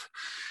enough.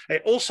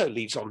 It also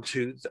leads on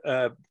to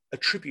a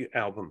tribute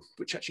album,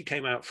 which actually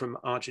came out from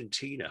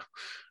Argentina,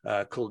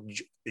 called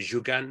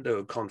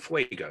Jugando con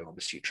Fuego,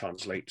 obviously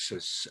translates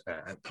as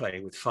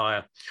playing with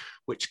fire,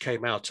 which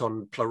came out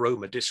on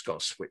Pleroma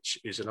Discos, which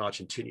is an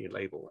Argentinian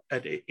label.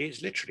 And it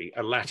is literally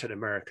a Latin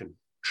American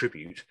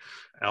tribute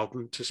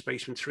album to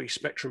Spacemen 3,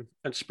 Spectrum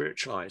and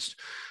Spiritualized.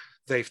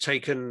 They've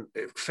taken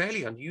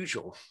fairly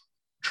unusual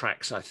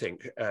tracks, I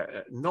think,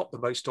 not the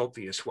most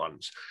obvious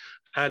ones,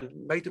 and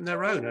made them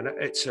their own. And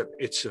it's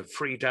a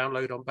free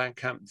download on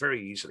Bandcamp,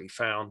 very easily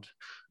found,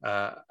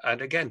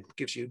 and again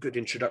gives you a good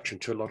introduction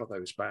to a lot of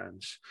those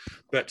bands.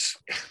 But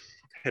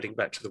heading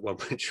back to the one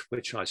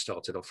which I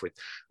started off with,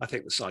 I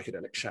think the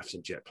Psychedelic Shaft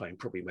and Jet Plane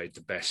probably made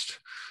the best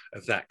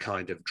of that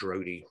kind of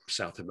drony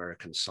South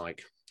American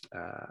psych.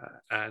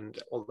 And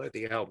although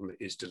the album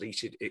is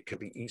deleted, it can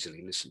be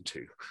easily listened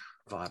to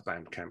via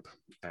Bandcamp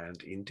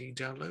and indeed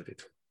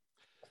downloaded.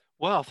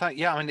 Well,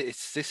 yeah, I mean,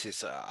 this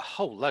is a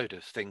whole load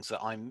of things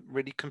that I'm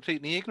really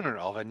completely ignorant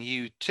of, and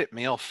you tipped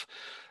me off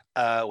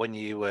when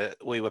we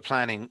were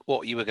planning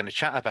what you were going to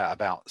chat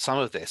about some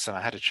of this, and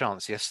I had a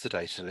chance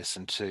yesterday to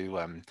listen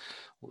to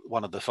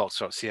one of the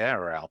Foxtrot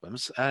Sierra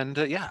albums, and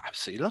yeah,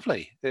 absolutely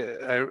lovely.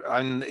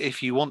 And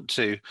if you want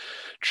to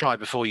try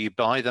before you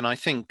buy, then I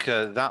think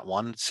that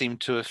one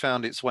seemed to have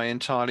found its way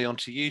entirely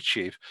onto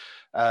YouTube.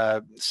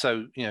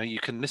 So you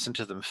can listen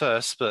to them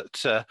first,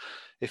 but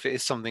if it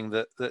is something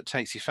that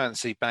takes your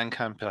fancy,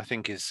 Bandcamp I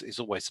think is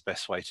always the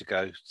best way to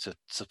go to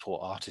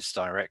support artists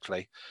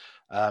directly.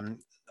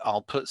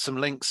 I'll put some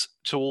links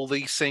to all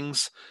these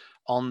things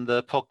on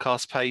the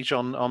podcast page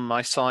on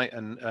my site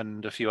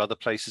and a few other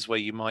places where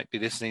you might be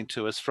listening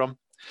to us from.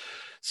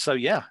 So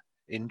yeah,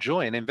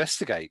 enjoy and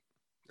investigate.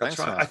 That's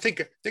right. I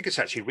think it's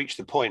actually reached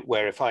the point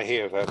where if I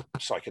hear of a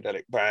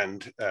psychedelic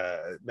band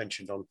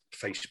mentioned on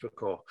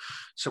Facebook or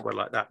somewhere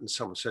like that, and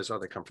someone says, "Oh,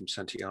 they come from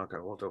Santiago,"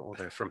 or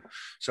they're from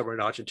somewhere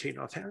in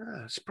Argentina, I think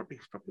it's probably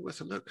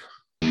worth a look.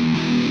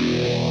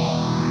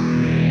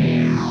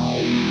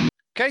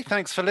 Okay,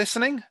 thanks for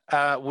listening.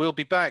 We'll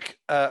be back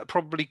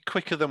probably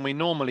quicker than we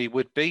normally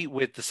would be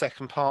with the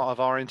second part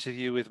of our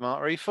interview with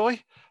Mark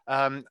Rifoy.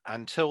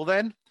 Until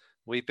then,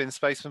 we've been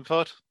Spaceman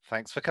Pod.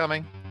 Thanks for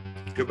coming.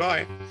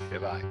 Goodbye.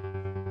 Goodbye.